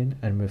swimming.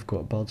 And we've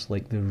got birds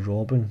like the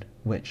robin,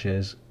 which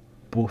is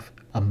both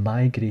a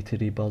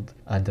migratory bird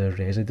and a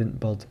resident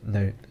bird.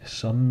 Now,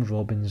 some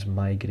robins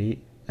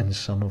migrate and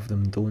some of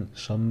them don't.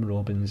 Some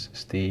robins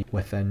stay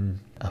within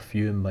a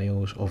few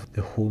miles of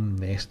the home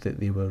nest that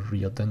they were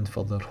reared in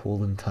for their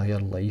whole entire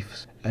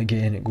lives.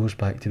 Again, it goes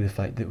back to the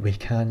fact that we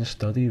can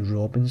study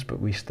robins, but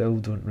we still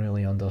don't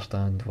really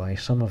understand why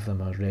some of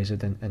them are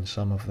resident and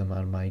some of them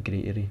are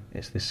migratory.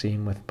 It's the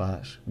same with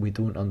bats. We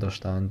don't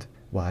understand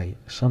why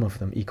some of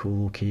them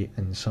ecolocate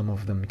and some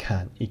of them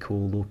can't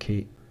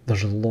ecolocate.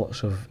 There's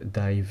lots of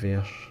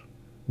diverse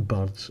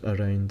birds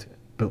around,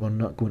 but we're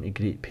not going to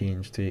great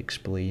pains to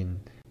explain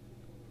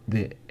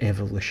the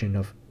evolution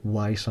of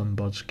why some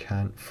birds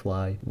can't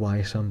fly,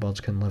 why some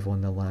birds can live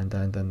on the land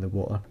and in the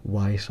water,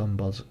 why some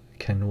birds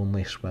can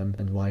only swim,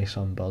 and why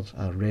some birds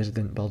are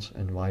resident birds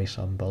and why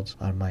some birds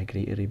are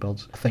migratory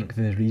birds. I think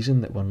the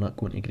reason that we're not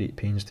going to great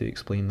pains to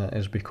explain that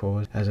is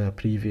because, as I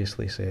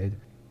previously said,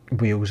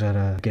 whales are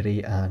a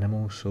great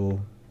animal, so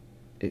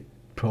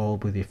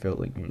probably they felt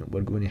like,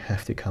 we're going to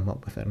have to come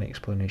up with an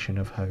explanation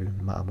of how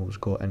mammals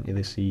got into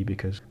the sea,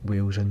 because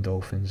whales and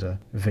dolphins are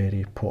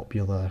very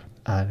popular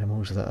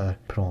animals that are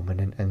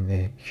prominent in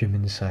the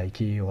human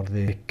psyche or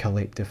the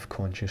collective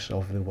conscious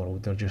of the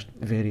world. They're just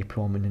very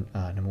prominent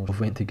animals.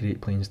 We've went to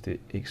great pains to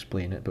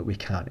explain it, but we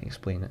can't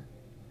explain it.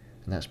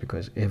 And that's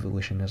because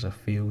evolution is a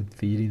failed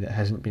theory that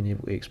hasn't been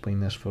able to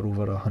explain this for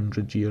over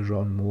 100 years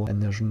or more,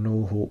 and there's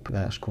no hope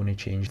that's going to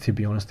change. To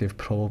be honest, they've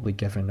probably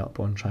given up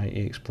on trying to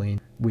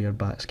explain where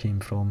bats came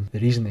from. The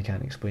reason they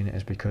can't explain it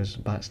is because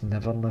bats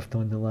never lived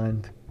on the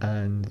land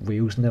and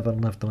whales never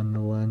lived on the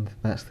land.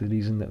 That's the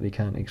reason that they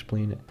can't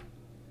explain it.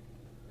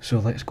 So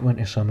let's go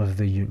into some of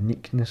the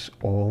uniqueness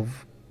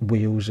of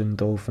whales and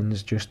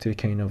dolphins, just to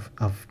kind of,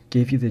 I've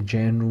gave you the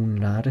general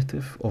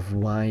narrative of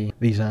why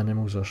these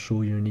animals are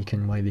so unique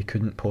and why they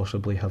couldn't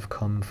possibly have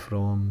come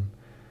from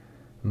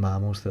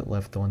mammals that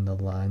lived on the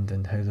land,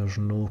 and how there's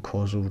no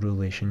causal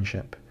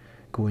relationship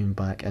going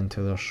back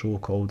into their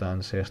so-called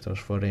ancestors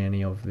for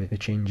any of the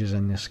changes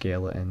in the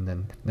skeleton.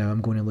 And now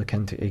I'm going to look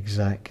into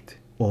exact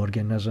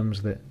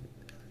organisms that,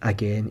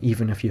 again,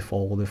 even if you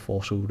follow the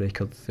fossil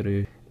record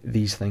through,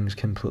 these things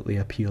completely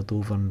appeared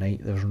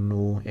overnight. There's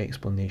no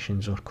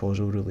explanations or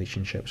causal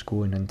relationships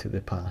going into the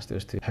past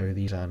as to how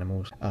these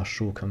animals are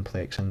so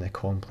complex and the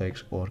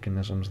complex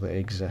organisms that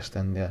exist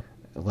in their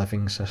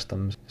living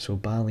systems. So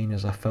baleen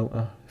is a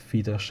filter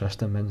feeder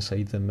system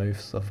inside the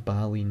mouths of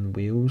baleen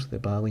whales. The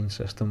baleen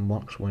system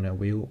works when a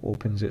whale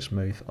opens its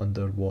mouth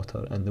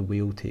underwater and the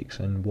whale takes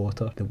in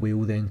water. The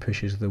whale then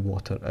pushes the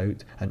water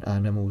out, and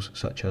animals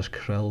such as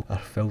krill are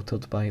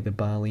filtered by the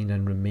baleen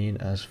and remain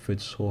as food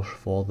source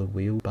for the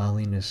whale.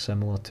 Baleen is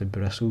similar to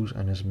bristles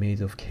and is made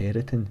of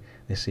keratin,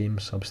 the same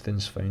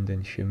substance found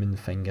in human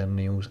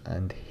fingernails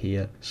and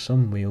hair.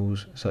 Some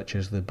whales, such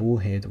as the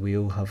bowhead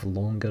whale, have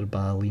longer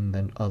baleen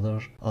than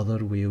others.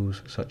 Other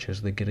whales, such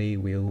as the grey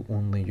whale,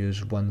 only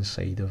use one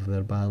side of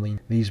their baleen.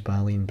 These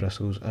baleen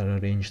bristles are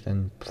arranged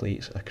in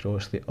plates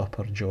across the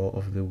upper jaw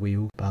of the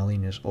whale.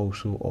 Baleen is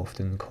also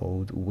often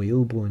called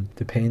whalebone.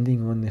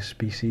 Depending on the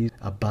species,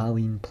 a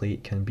baleen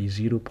plate can be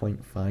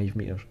 0.5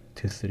 metres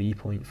to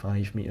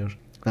 3.5 metres.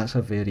 That's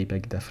a very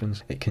big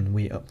difference. It can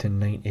weigh up to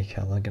 90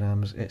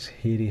 kilograms. Its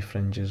hairy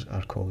fringes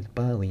are called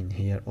baleen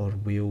hair or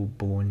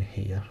whalebone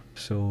hair.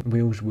 So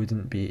whales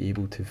wouldn't be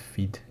able to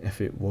feed if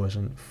it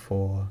wasn't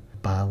for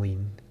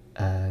baleen,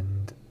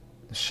 and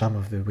some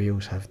of the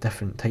whales have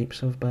different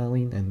types of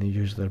baleen and they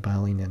use their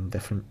baleen in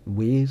different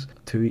ways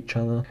to each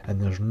other,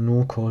 and there's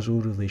no causal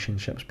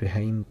relationships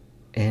behind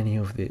any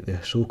of the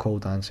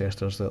so-called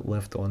ancestors that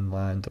lived on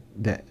land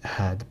that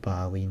had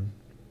baleen.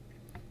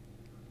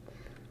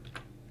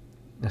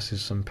 This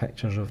is some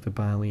pictures of the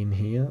baleen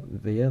here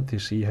there to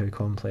see how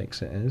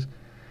complex it is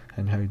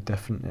and how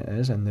different it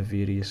is in the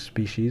various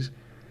species.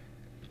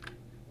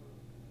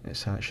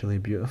 It's actually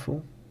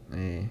beautiful.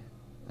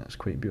 That's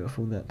quite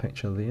beautiful, that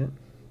picture there.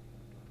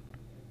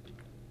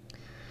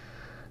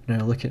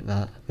 Now look at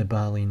that, the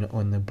baleen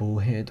on the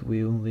bowhead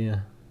whale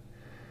there.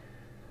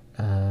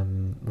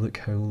 Look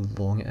how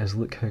long it is,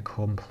 look how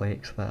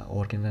complex that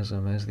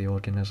organism is, the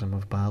organism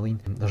of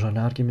baleen. There's an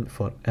argument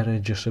for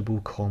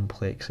irreducible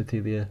complexity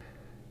there.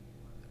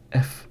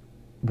 If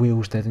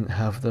whales didn't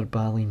have their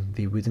baleen,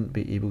 they wouldn't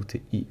be able to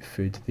eat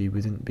food, they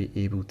wouldn't be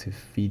able to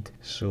feed,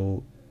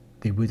 so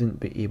they wouldn't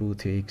be able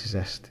to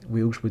exist.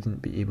 Whales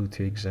wouldn't be able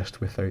to exist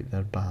without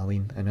their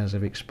baleen, and as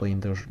I've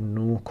explained, there's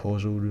no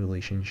causal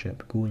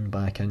relationship going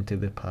back into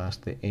the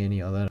past that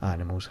any other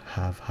animals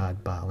have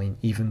had baleen,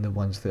 even the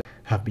ones that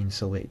have been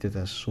selected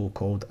as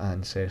so-called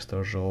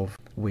ancestors of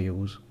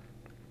whales.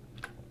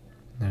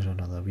 There's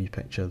another wee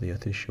picture there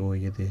to show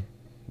you the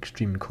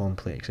extreme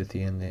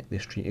complexity and the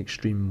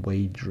extreme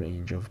wide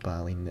range of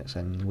baleen that's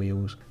in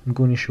whales. I'm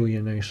going to show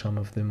you now some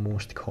of the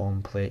most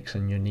complex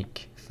and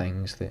unique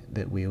things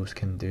that whales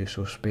can do.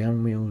 So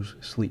sperm whales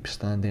sleep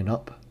standing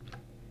up.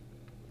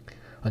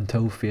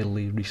 Until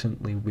fairly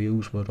recently,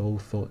 whales were all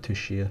thought to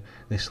share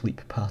the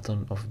sleep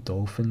pattern of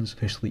dolphins,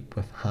 who sleep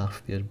with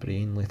half their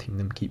brain, letting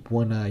them keep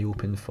one eye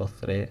open for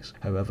threats.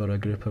 However, a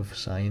group of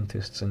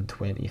scientists in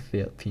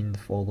 2013,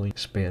 following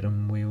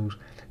sperm whales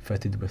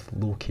fitted with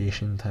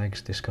location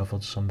tags,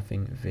 discovered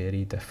something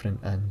very different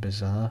and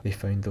bizarre. They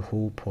found the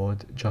whole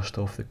pod just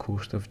off the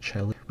coast of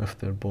Chile, with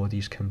their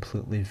bodies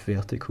completely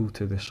vertical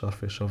to the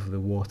surface of the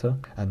water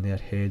and their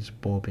heads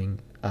bobbing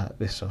at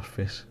the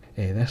surface.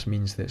 This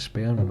means that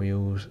sperm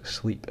whales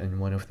sleep in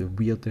one of the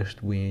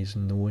weirdest ways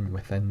known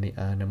within the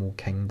animal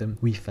kingdom.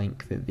 We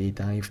think that they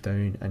dive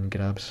down and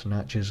grab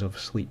snatches of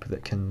sleep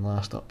that can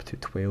last up to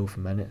 12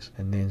 minutes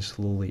and then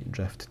slowly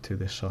drift to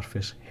the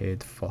surface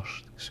head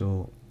first.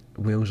 So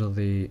whales are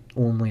the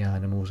only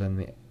animals in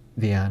the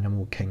the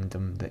animal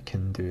kingdom that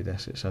can do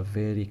this. It's a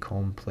very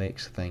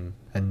complex thing,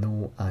 and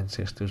no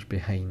ancestors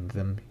behind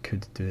them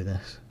could do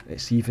this.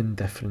 It's even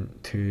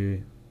different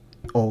to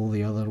all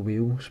the other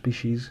whale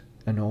species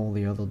and all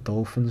the other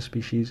dolphin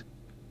species.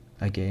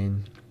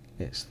 Again,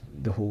 it's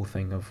the whole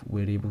thing of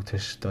we're able to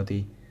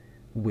study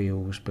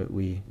whales, but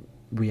we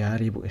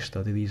are able to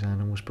study these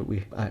animals, but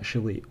we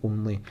actually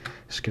only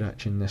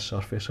scratching the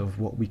surface of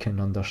what we can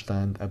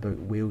understand about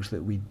whales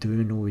that we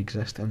do know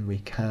exist, and we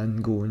can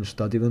go and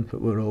study them,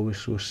 but we're always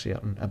so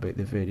certain about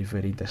the very,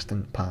 very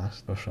distant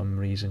past for some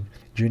reason.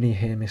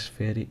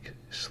 Unihemispheric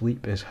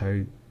sleep is how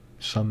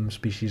some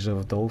species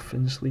of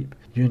dolphins sleep.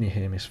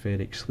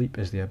 Unihemispheric sleep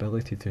is the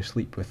ability to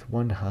sleep with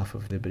one half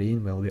of the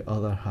brain while the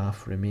other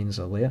half remains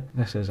alert.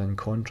 This is in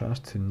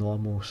contrast to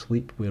normal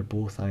sleep where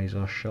both eyes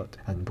are shut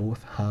and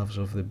both halves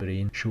of the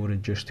brain show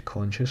reduced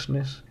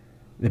consciousness.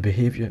 The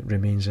behaviour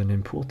remains an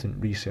important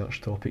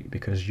research topic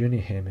because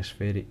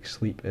unihemispheric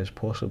sleep is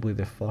possibly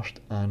the first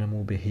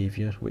animal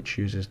behaviour which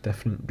uses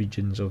different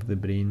regions of the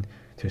brain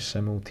to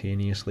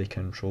simultaneously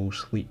control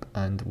sleep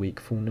and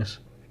wakefulness.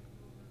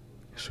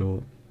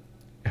 So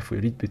if we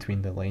read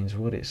between the lines,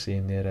 what it's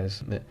saying there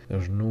is that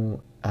there's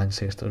no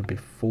ancestor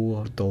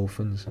before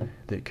dolphins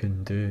that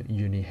can do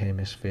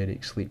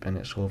unihemispheric sleep, and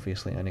it's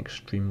obviously an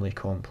extremely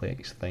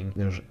complex thing.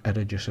 There's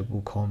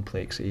irreducible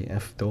complexity.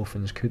 If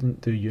dolphins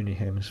couldn't do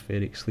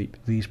unihemispheric sleep,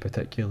 these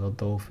particular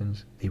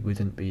dolphins, they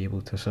wouldn't be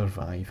able to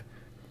survive.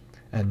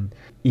 And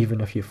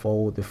even if you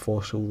follow the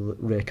fossil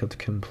record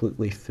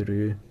completely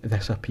through,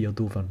 this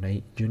appeared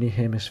overnight.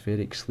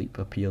 Unihemispheric sleep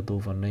appeared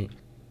overnight.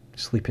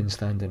 Sleeping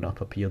standing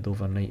up appeared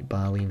overnight,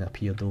 baleen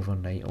appeared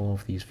overnight, all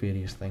of these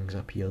various things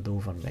appeared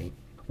overnight.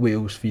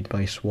 Whales feed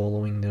by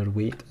swallowing their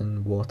weight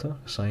in water.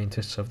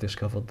 Scientists have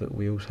discovered that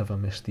whales have a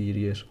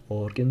mysterious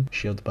organ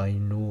shared by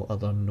no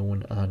other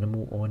known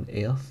animal on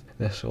Earth.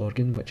 This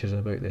organ, which is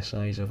about the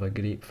size of a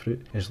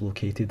grapefruit, is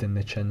located in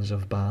the chins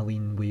of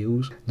baleen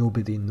whales.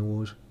 Nobody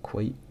knows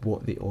quite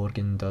what the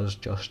organ does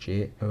just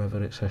yet,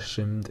 however it's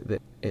assumed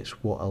that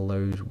it's what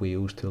allows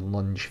whales to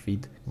lunge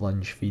feed.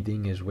 Lunge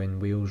feeding is when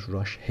whales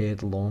rush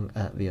headlong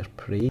at their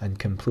prey and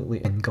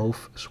completely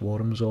engulf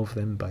swarms of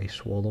them by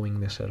swallowing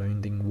the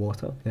surrounding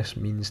water. This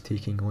means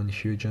taking on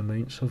huge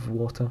amounts of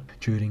water.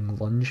 During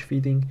lunge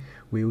feeding,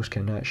 whales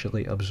can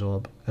actually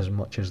absorb as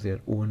much as their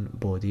own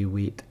body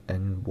weight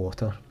in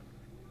water.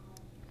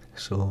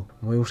 So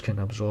whales can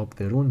absorb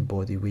their own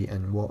body weight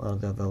in water.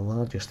 They're the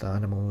largest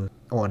animals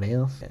on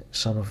Earth.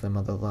 Some of them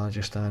are the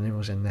largest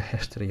animals in the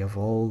history of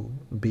all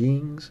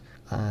beings,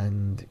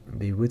 and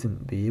they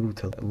wouldn't be able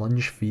to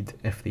lunge feed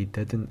if they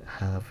didn't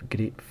have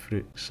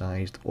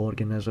grapefruit-sized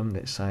organism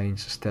that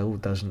science still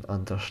doesn't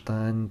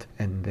understand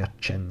in their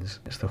chins.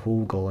 It's the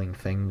whole galling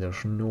thing.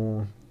 There's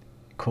no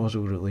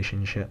causal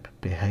relationship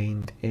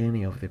behind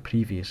any of the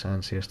previous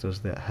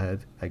ancestors that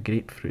had a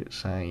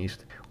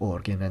grapefruit-sized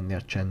organ in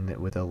their chin that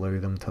would allow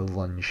them to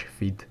lunge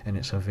feed, and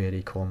it's a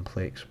very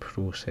complex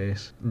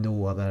process.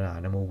 No other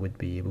animal would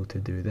be able to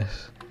do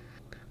this.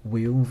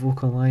 Whale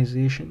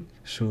vocalization.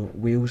 So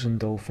whales and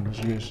dolphins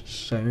use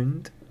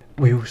sound.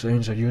 Whale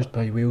sounds are used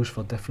by whales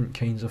for different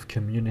kinds of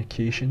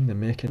communication. The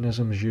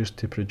mechanisms used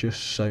to produce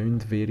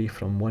sound vary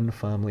from one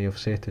family of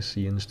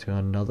cetaceans to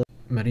another.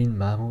 Marine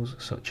mammals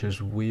such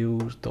as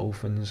whales,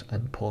 dolphins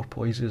and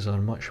porpoises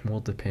are much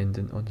more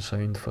dependent on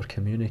sound for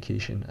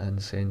communication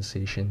and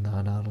sensation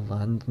than are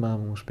land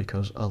mammals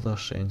because other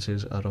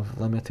senses are of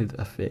limited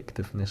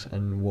effectiveness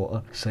in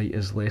water. Sight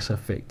is less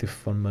effective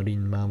for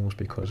marine mammals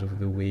because of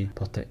the way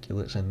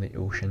particulates in the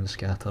ocean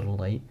scatter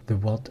light. The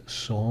word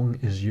song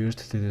is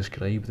used to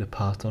describe the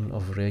pattern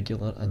of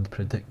regular and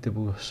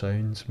predictable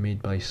sounds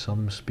made by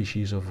some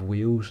species of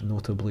whales,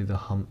 notably the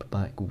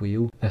humpback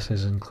whale. This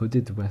is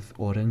included with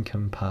or in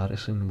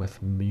comparison with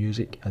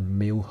music, and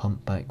male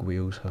humpback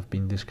whales have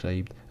been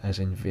described as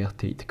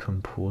invertebrate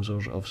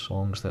composers of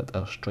songs that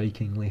are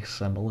strikingly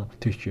similar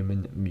to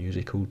human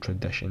musical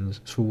traditions.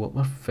 So what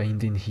we're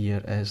finding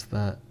here is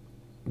that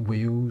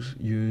whales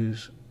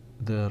use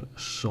their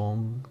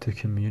song to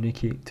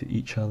communicate to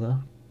each other,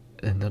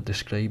 and they're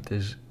described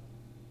as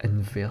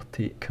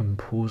invertebrate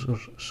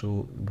composers.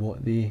 So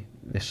the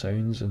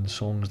sounds and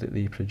songs that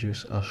they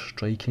produce are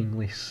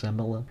strikingly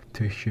similar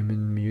to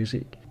human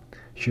music.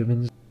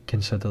 Humans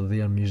consider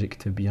their music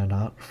to be an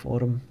art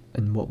form,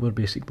 and what we're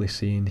basically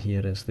saying here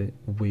is that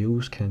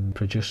whales can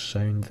produce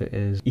sound that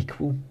is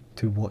equal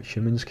to what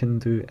humans can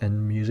do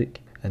in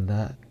music, and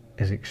that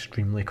is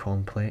extremely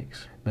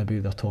complex. Maybe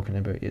they're talking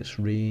about its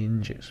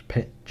range, its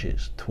pitch,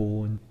 its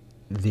tone.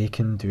 They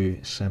can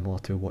do similar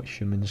to what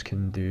humans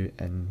can do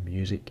in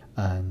music,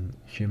 and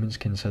humans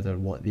consider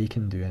what they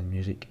can do in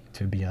music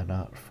to be an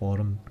art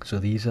form. So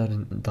these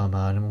aren't dumb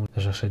animals.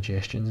 There's a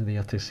suggestion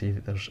there to say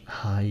that there's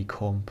high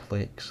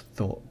complex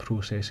thought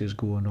processes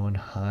going on,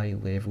 high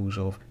levels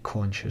of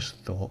conscious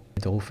thought.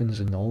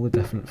 Dolphins and all the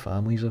different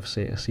families of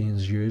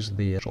cetaceans use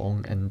their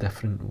song in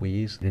different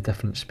ways. The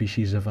different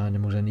species of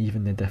animals and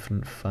even the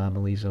different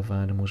families of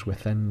animals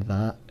within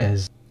that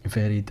is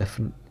very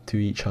different to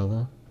each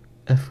other.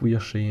 If we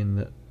are saying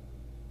that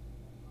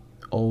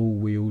all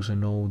whales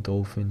and all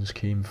dolphins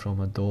came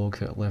from a dog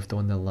that lived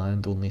on the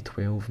land only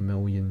 12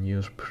 million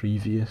years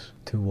previous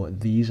to what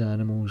these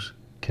animals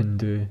can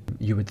do.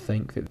 You would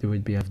think that there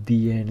would be a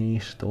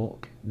DNA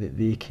stock that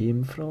they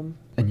came from,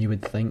 and you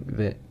would think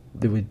that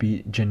there would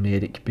be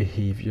generic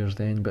behaviours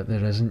then, but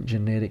there isn't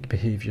generic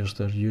behaviours.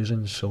 They're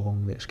using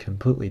song that's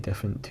completely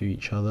different to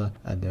each other,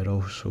 and they're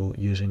also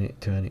using it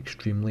to an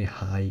extremely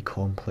high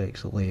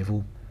complex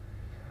level.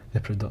 The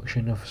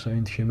production of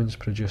sound. Humans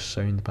produce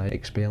sound by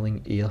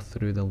expelling air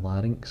through the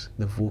larynx.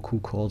 The vocal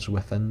cords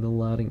within the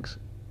larynx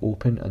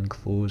open and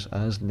close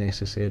as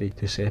necessary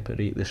to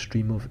separate the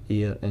stream of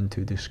air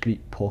into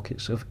discrete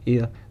pockets of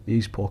air.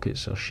 These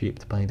pockets are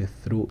shaped by the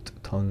throat,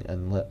 tongue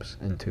and lips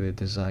into the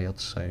desired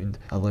sound,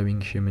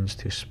 allowing humans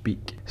to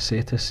speak.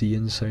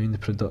 Cetacean sound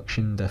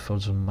production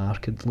differs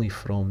markedly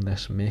from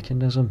this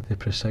mechanism. The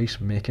precise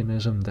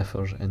mechanism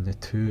differs in the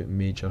two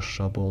major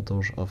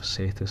suborders of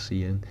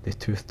cetacean, the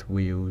toothed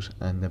whales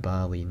and the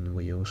baleen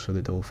whales, so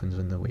the dolphins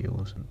and the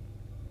whales.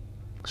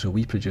 So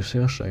we produce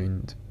our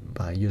sound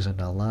by using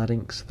a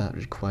larynx that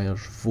requires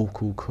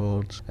vocal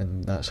cords,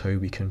 and that's how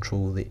we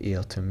control the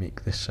air to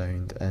make the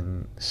sound.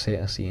 And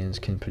cetaceans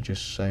can produce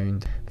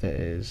sound that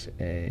is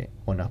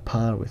on a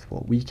par with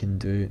what we can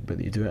do, but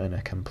they do it in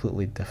a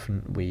completely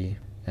different way.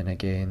 And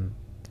again,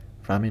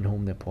 ramming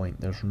home the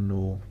point, there's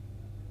no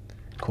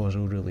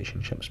causal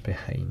relationships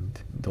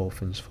behind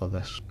dolphins for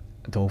this.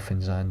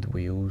 Dolphins and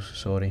whales,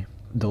 sorry.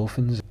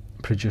 Dolphins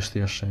produce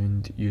their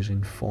sound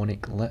using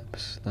phonic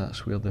lips.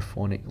 That's where the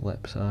phonic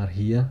lips are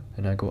here,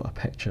 and I got a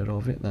picture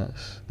of it.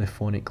 That's the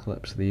phonic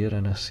lips there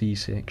in a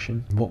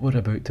C-section. What we're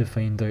about to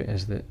find out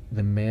is that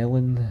the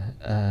melon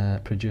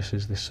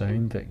produces the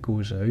sound that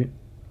goes out,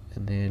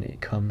 and then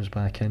it comes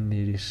back in.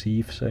 They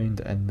receive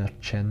sound in their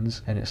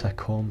chins, and it's a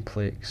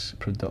complex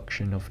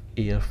production of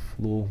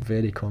airflow,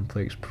 very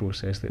complex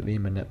process that they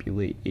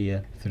manipulate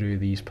air through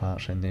these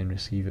parts and then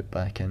receive it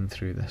back in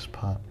through this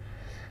part.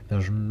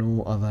 There's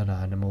no other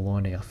animal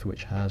on Earth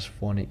which has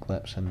phonic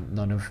lips, and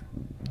none of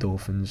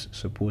dolphins'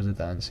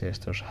 supposed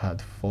ancestors had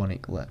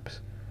phonic lips.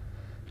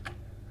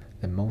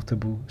 The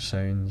multiple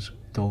sounds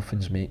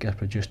dolphins make are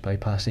produced by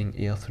passing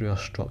air through a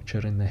structure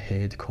in the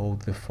head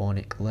called the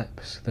phonic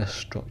lips. This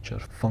structure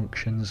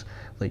functions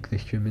like the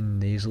human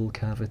nasal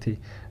cavity.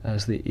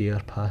 As the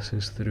air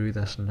passes through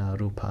this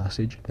narrow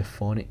passage, the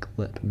phonic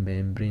lip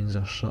membranes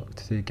are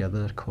sucked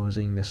together,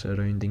 causing the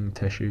surrounding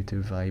tissue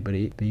to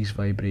vibrate. These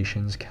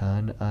vibrations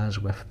can, as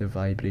with the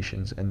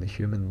vibrations in the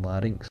human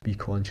larynx, be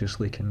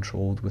consciously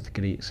controlled with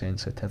great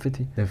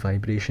sensitivity. The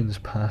vibrations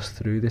pass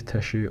through the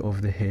tissue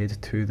of the head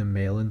to the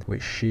melon,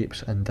 which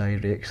shapes and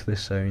directs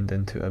the sound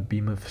into a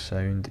beam of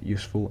sound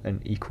useful in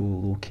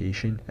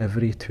echolocation.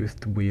 Every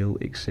toothed whale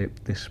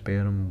except the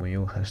sperm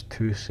whale has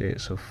two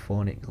sets of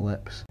phonic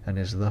lips and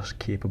is thus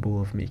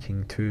capable of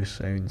making two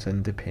sounds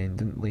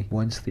independently.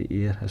 Once the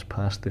air has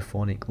passed the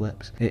phonic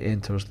lips, it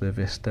enters the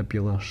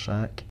vestibular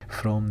sac.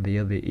 From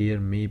there, the air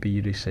may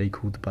be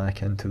recycled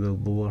back into the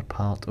lower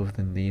part of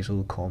the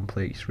nasal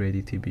complex,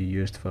 ready to be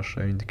used for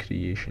sound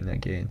creation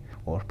again,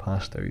 or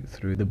passed out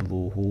through the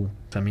blowhole.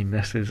 I mean,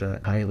 this is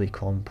a highly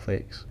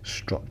complex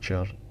structure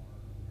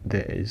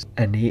that is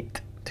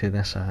innate to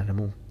this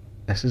animal.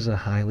 This is a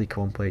highly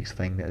complex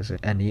thing that is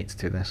innate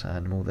to this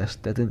animal. This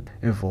didn't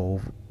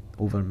evolve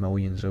over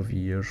millions of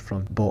years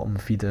from bottom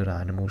feeder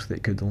animals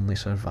that could only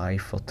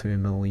survive for 2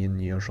 million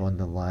years on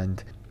the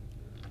land.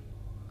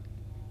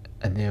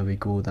 And there we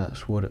go,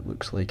 that's what it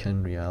looks like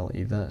in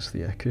reality. That's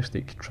the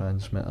acoustic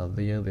transmitter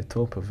there, the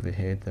top of the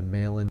head, the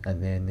melon,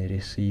 and then they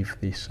receive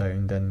the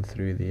sound in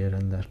through there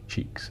in their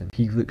cheeks, and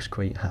he looks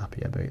quite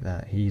happy about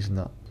that.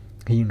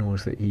 He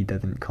knows that he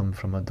didn't come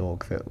from a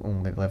dog that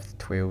only lived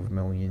 12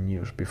 million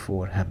years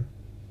before him.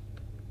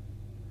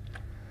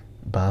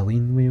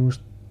 Baleen whales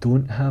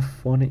don't have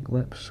phonic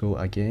lips, so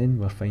again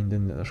we're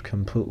finding that there's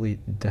completely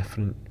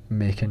different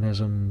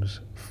mechanisms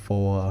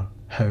for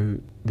how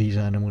these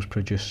animals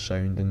produce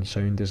sound, and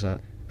sound is a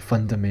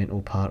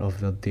fundamental part of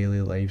their daily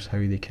lives, how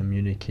they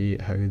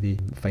communicate, how they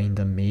find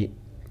a mate,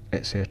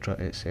 etc,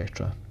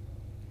 etc.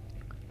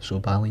 So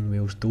baleen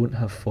whales don't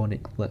have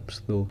phonic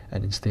lips though,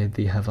 and instead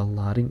they have a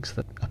larynx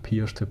that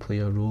appears to play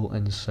a role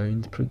in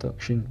sound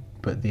production,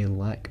 but they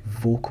lack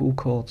vocal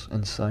cords,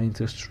 and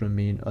scientists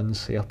remain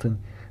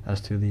uncertain as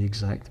to the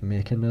exact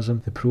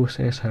mechanism. The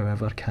process,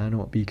 however,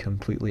 cannot be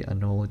completely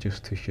analogous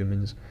to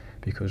humans,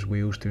 because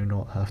whales do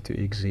not have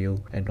to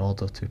exhale in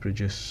order to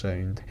produce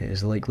sound. It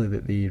is likely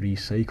that they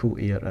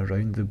recycle air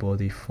around the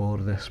body for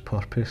this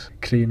purpose.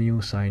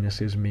 Cranial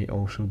sinuses may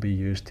also be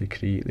used to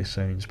create the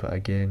sounds, but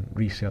again,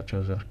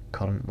 researchers are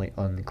currently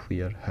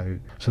unclear how.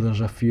 So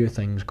there's a few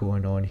things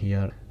going on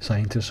here.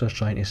 Scientists are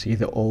trying to say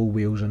that all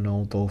whales and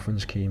all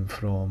dolphins came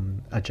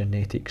from a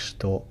genetic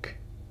stock,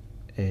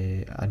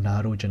 a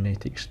narrow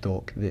genetic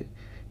stock that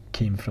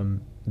came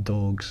from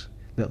dogs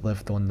that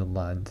lived on the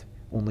land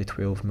only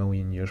 12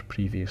 million years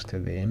previous to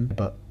them.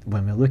 But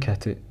when we look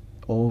at it,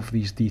 all of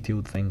these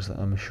detailed things that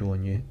I'm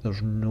showing you,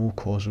 there's no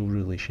causal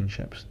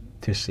relationships.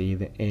 to say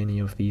that any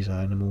of these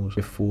animals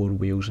before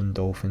whales and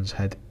dolphins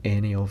had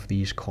any of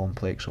these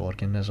complex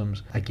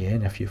organisms.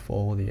 Again, if you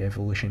follow the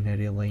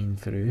evolutionary line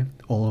through,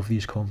 all of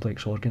these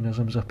complex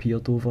organisms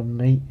appeared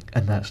overnight,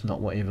 and that's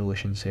not what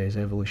evolution says.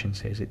 Evolution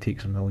says it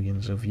takes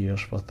millions of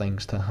years for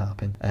things to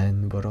happen,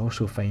 and we're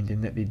also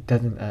finding that they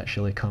didn't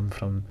actually come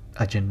from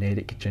a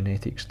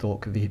genetic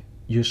stock. They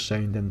use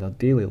sound in their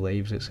daily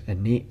lives. It's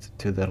innate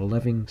to their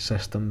living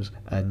systems,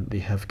 and they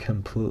have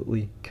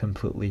completely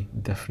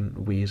different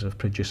ways of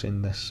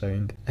producing this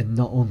sound. And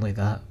not only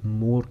that,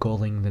 more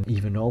galling than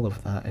even all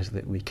of that is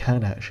that we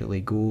can actually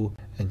go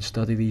and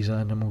study these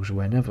animals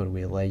whenever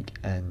we like,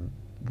 and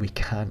we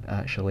can't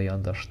actually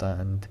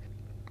understand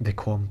the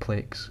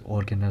complex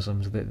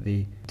organisms that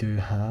they do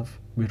have.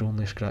 We're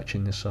only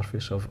scratching the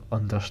surface of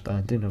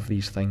understanding of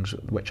these things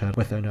which are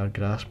within our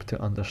grasp to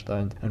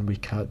understand, and we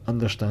can't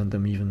understand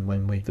them even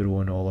when we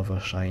throw in all of our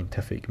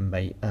scientific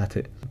might at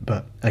it.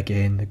 But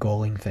again, the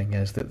galling thing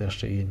is that they're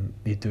saying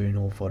they do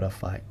know for a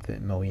fact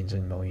that millions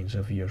and millions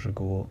of years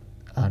ago,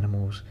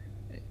 animals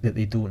that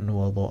they don't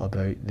know a lot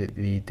about, that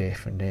they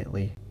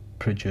definitely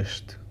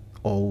produced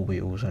all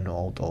whales and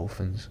all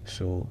dolphins.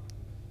 So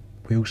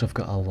whales have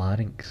got a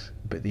larynx,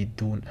 but they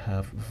don't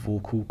have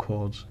vocal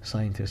cords.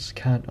 Scientists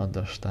can't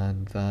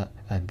understand that,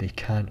 and they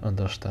can't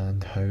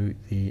understand how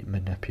they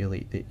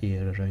manipulate the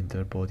air around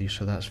their bodies.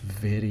 So that's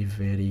very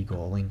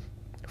galling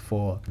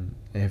for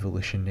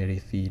evolutionary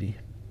theory.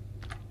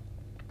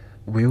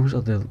 Whales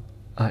are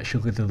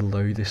actually the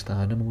loudest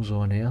animals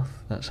on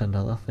Earth. That's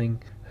another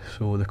thing.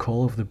 So the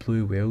call of the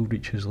blue whale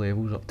reaches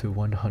levels up to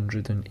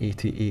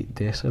 188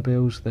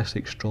 decibels. This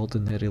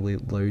extraordinarily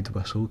loud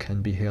whistle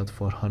can be heard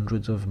for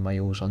hundreds of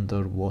miles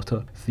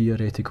underwater.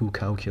 Theoretical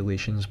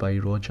calculations by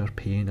Roger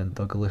Payne and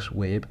Douglas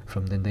Webb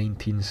from the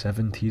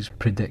 1970s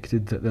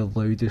predicted that the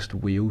loudest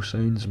whale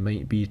sounds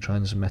might be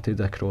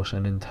transmitted across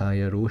an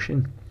entire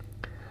ocean.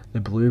 The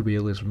blue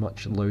whale is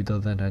much louder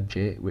than a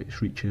jet, which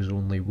reaches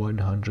only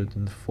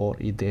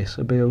 140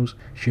 decibels.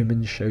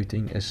 Humans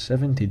shouting is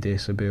 70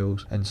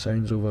 decibels, and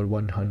sounds over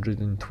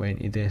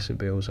 120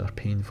 decibels are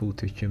painful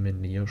to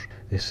human ears.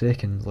 The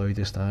second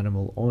loudest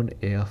animal on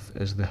Earth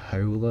is the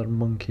howler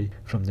monkey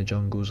from the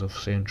jungles of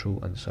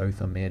Central and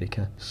South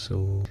America.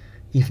 So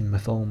even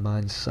with all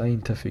man's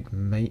scientific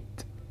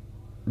might,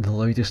 the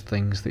loudest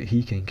things that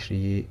he can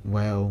create,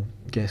 well,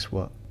 guess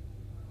what?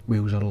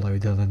 Whales are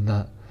louder than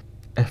that.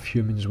 If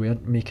humans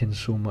weren't making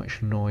so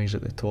much noise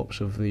at the tops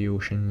of the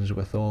oceans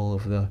with all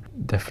of the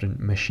different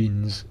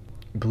machines,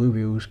 blue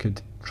whales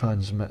could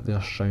transmit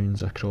their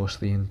sounds across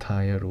the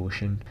entire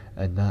ocean,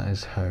 and that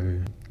is how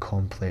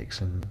complex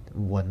and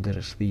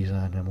wondrous these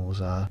animals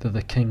are. They're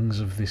the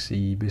kings of the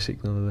sea.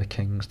 Basically they're the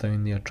kings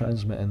down there,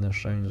 transmitting their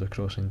sounds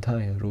across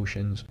entire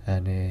oceans,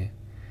 and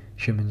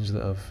humans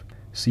that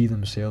see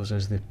themselves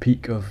as the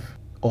peak of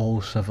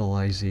all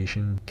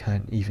civilization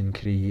can't even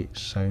create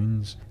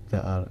sounds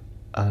that are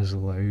as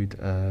loud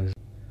as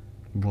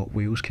what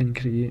whales can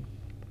create.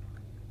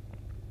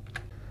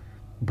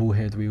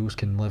 Bowhead whales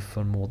can live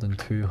for more than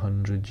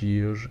 200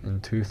 years. In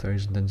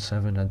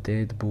 2007, a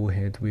dead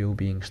bowhead whale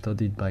being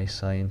studied by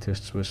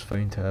scientists was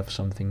found to have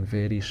something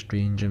very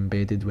strange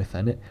embedded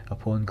within it.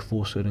 Upon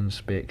closer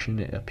inspection,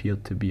 it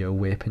appeared to be a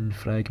weapon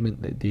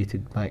fragment that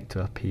dated back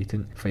to a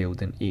patent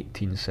filed in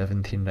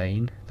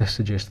 1879. This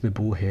suggests the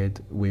bowhead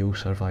whale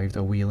survived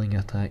a whaling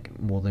attack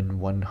more than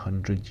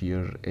 100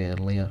 years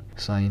earlier.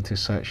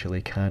 Scientists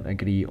actually can't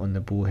agree on the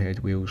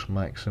bowhead whale's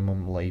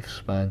maximum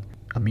lifespan.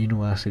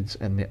 Amino acids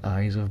in the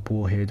eyes of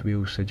bowhead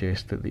whales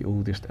suggest that the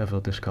oldest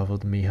ever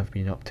discovered may have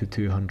been up to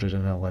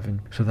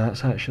 211. So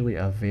that's actually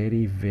a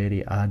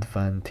very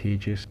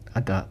advantageous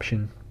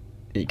adaptation.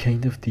 It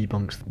kind of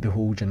debunks the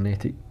whole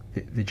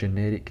the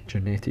generic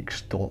genetic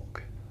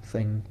stock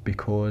thing,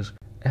 because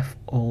if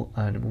all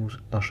animals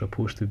are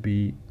supposed to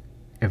be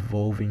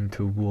evolving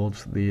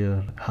towards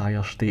their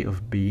higher state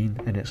of being,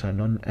 and it's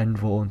an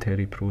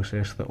involuntary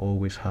process that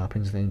always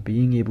happens, then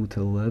being able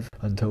to live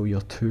until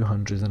you're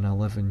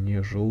 211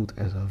 years old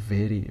is a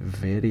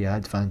very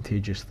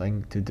advantageous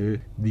thing to do.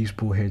 These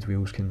bowhead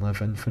whales can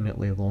live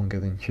infinitely longer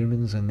than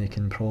humans, and they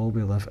can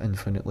probably live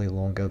infinitely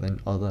longer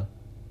than other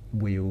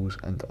whales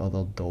and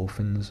other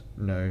dolphins.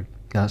 Now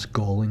that's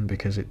galling,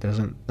 because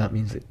that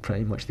means that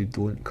pretty much they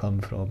don't come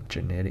from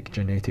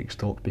genetic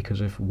stock,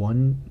 because if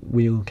one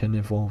whale can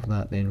evolve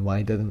that, then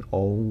why didn't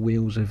all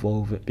whales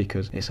evolve it?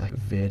 Because it's a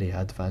very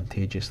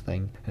advantageous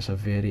thing. It's a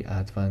very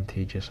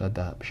advantageous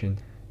adaptation.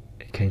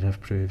 It kind of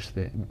proves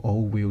that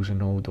all whales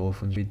and all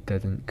dolphins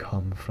didn't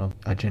come from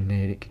a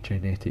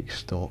genetic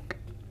stock.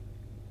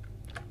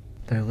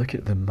 Now look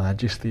at the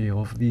majesty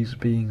of these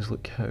beings.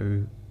 Look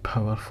how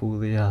powerful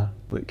they are.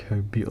 Look how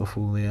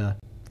beautiful they are.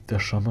 They're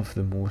some of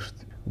the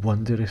most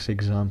wondrous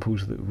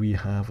examples that we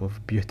have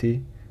of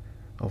beauty,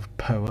 of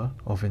power,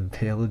 of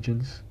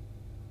intelligence.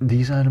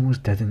 These animals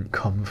didn't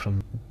come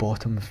from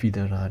bottom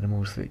feeder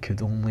animals that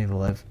could only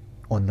live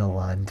on the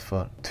land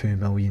for 2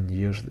 million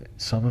years.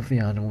 Some of the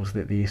animals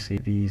that they say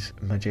these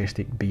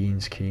majestic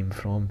beings came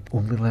from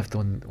only lived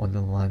on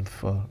the land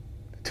for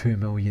 2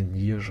 million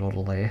years or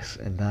less,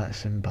 and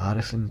that's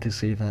embarrassing to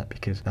say that,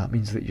 because that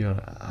means that you're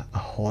a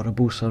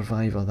horrible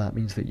survivor. That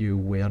means that you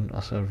weren't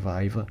a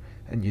survivor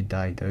and you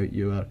died out.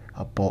 You were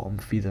a bottom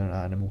feeder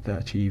animal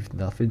that achieved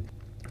nothing.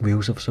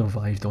 Whales have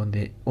survived on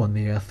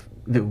the earth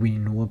that we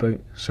know about,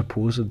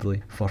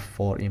 supposedly, for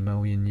 40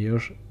 million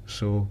years.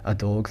 So a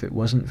dog that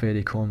wasn't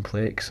very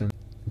complex and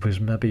was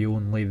maybe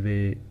only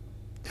the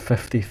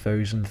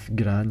 50,000th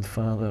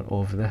grandfather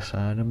of this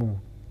animal,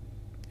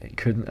 it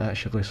couldn't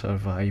actually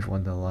survive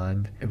on the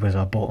land. It was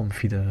a bottom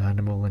feeder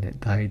animal and it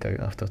died out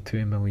after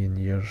 2 million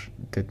years.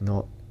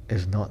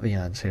 Is not the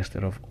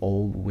ancestor of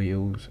all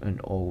whales and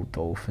all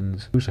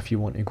dolphins. If you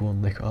want to go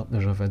and look it up,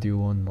 there's a video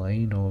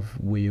online of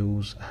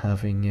whales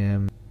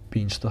having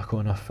been stuck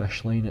on a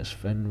fish line. Its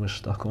fin was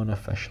stuck on a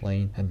fish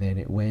line, and then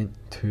it went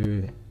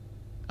to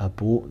a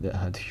boat that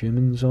had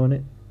humans on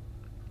it.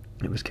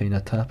 It was kind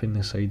of tapping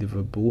the side of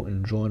a boat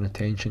and drawing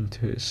attention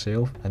to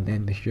itself, and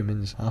then the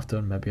humans,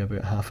 after maybe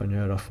about half an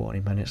hour or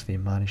 40 minutes, they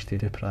managed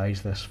to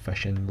prise this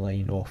fishing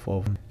line off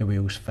of the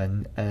whale's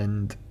fin.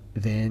 And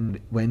then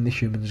when the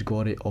humans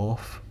got it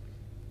off,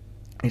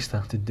 it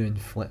started doing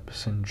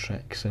flips and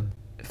tricks and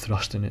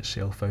thrusting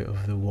itself out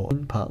of the water.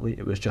 And partly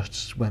it was just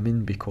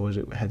swimming because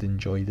it had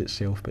enjoyed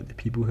itself, but the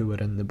people who were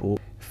in the boat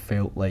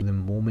felt like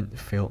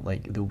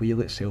the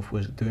whale itself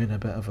was doing a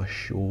bit of a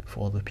show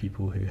for the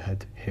people who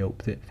had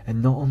helped it.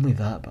 And not only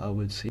that, but I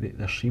would say that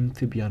there seemed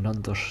to be an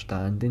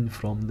understanding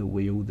from the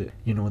whale that,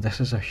 you know, this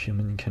is a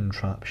human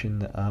contraption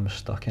that I'm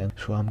stuck in,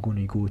 so I'm going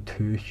to go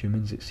to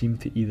humans. It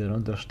seemed to either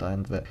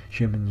understand that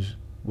humans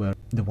were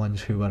the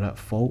ones who were at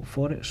fault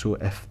for it, so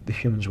if the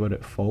humans were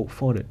at fault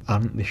for it,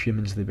 aren't the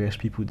humans the best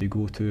people to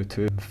go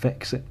to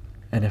fix it?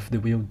 And if the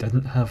whale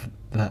didn't have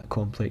that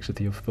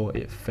complexity of thought,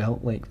 it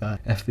felt like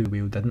that. If the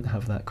whale didn't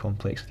have that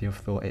complexity of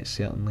thought, it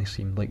certainly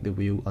seemed like the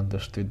whale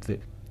understood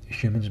that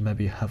humans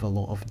maybe have a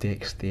lot of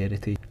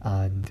dexterity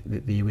and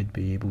that they would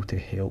be able to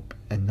help,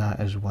 and that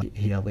is why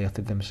he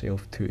alerted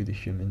himself to the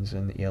humans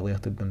and he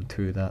alerted them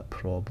to that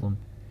problem.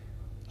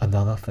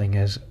 Another thing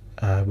is,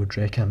 I would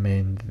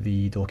recommend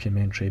the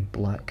documentary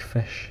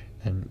Blackfish,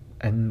 and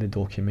in the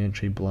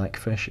documentary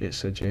Blackfish it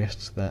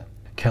suggests that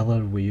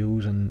killer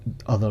whales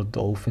and other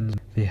dolphins,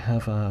 they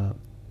have a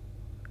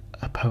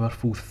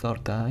powerful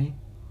third eye,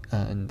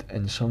 and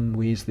in some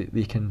ways that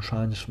they can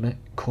transmit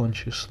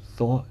conscious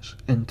thoughts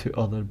into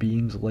other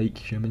beings like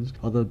humans,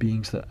 other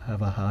beings that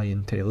have a high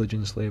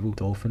intelligence level.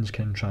 Dolphins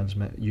can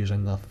transmit,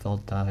 using their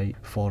third eye,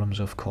 forms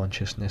of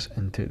consciousness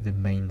into the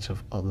minds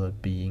of other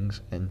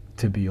beings, and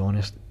to be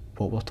honest,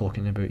 what we're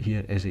talking about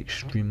here is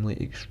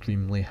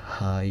extremely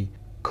high,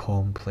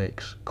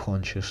 complex,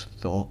 conscious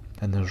thought,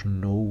 and there's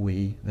no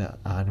way that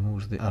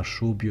animals that are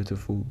so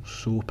beautiful,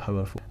 so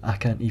powerful, I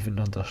can't even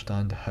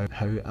understand how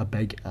a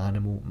big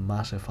animal,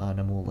 massive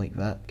animal like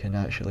that can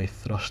actually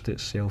thrust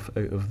itself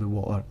out of the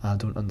water. I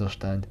don't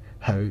understand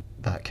how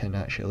that can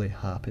actually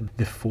happen.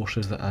 The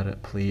forces that are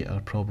at play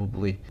are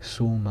probably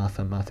so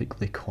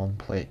mathematically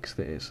complex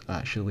that it's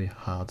actually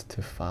hard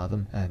to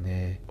fathom.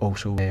 And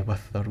also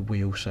with their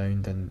whale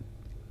sound, and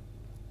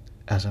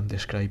as I'm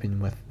describing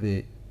with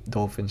the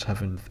dolphins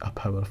having a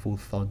powerful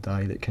third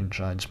eye that can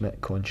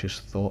transmit conscious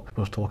thought,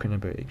 we're talking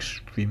about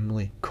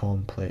extremely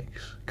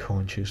complex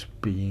conscious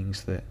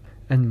beings that,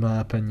 in my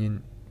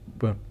opinion,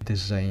 were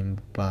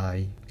designed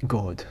by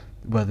God.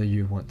 Whether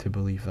you want to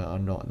believe that or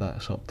not,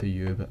 that's up to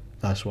you, but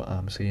that's what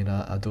I'm saying.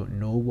 I don't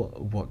know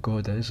what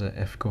God is.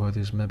 If God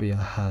is maybe a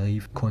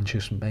hive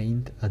conscious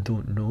mind, I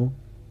don't know,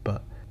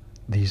 but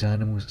these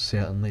animals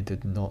certainly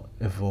did not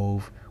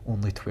evolve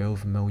only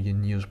 12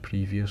 million years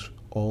previous.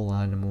 All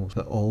animals,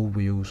 all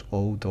whales,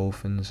 all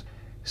dolphins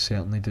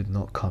certainly did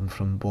not come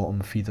from bottom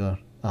feeder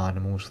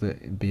animals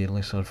that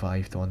barely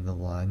survived on the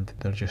land.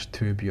 They're just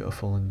too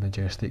beautiful and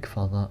majestic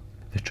for that.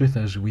 The truth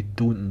is, we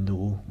don't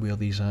know where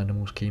these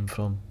animals came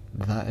from.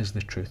 That is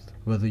the truth.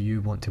 Whether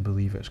you want to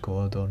believe it's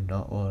God or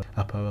not, or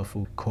a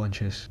powerful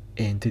conscious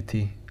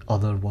entity,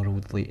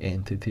 otherworldly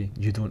entity,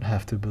 you don't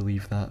have to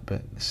believe that,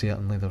 but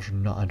certainly there's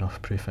not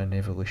enough proof in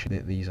evolution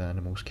that these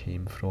animals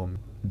came from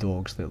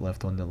dogs that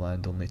lived on the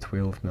land only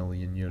 12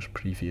 million years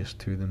previous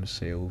to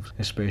themselves,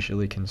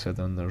 especially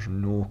considering there's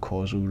no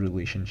causal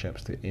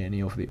relationships to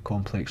any of the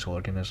complex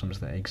organisms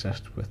that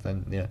exist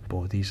within their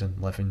bodies and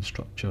living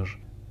structures.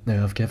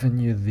 Now, I've given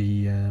you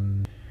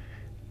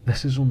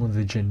this is only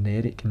the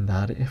generic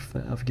narrative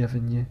that I've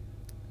given you.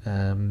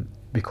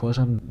 Because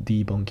I'm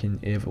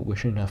debunking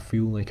evolution, I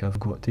feel like I've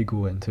got to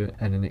go into it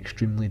in an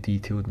extremely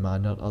detailed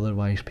manner,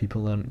 otherwise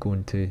people aren't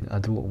going to, I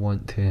don't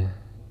want to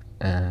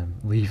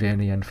leave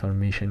any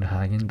information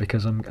hanging,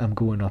 because I'm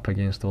going up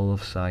against all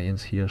of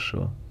science here,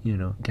 so, you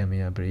know, give me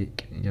a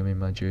break, give me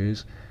my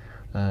dues.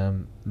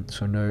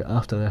 So now,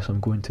 after this, I'm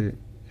going to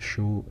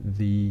show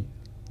the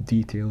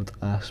detailed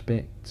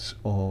aspects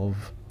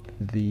of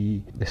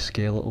the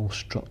skeletal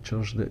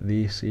structures that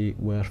they say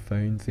were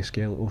found, the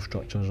skeletal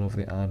structures of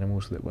the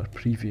animals that were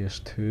previous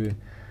to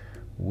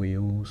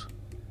whales.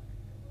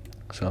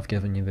 So I've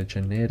given you the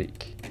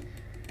generic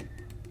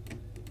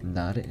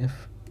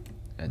narrative,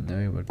 and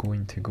now we're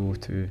going to go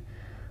to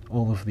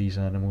all of these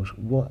animals,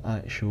 what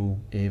actual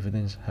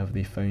evidence have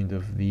they found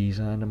of these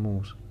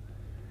animals?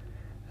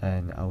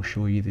 And I'll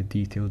show you the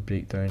detailed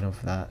breakdown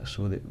of that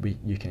so that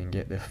you can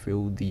get the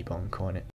full debunk on it.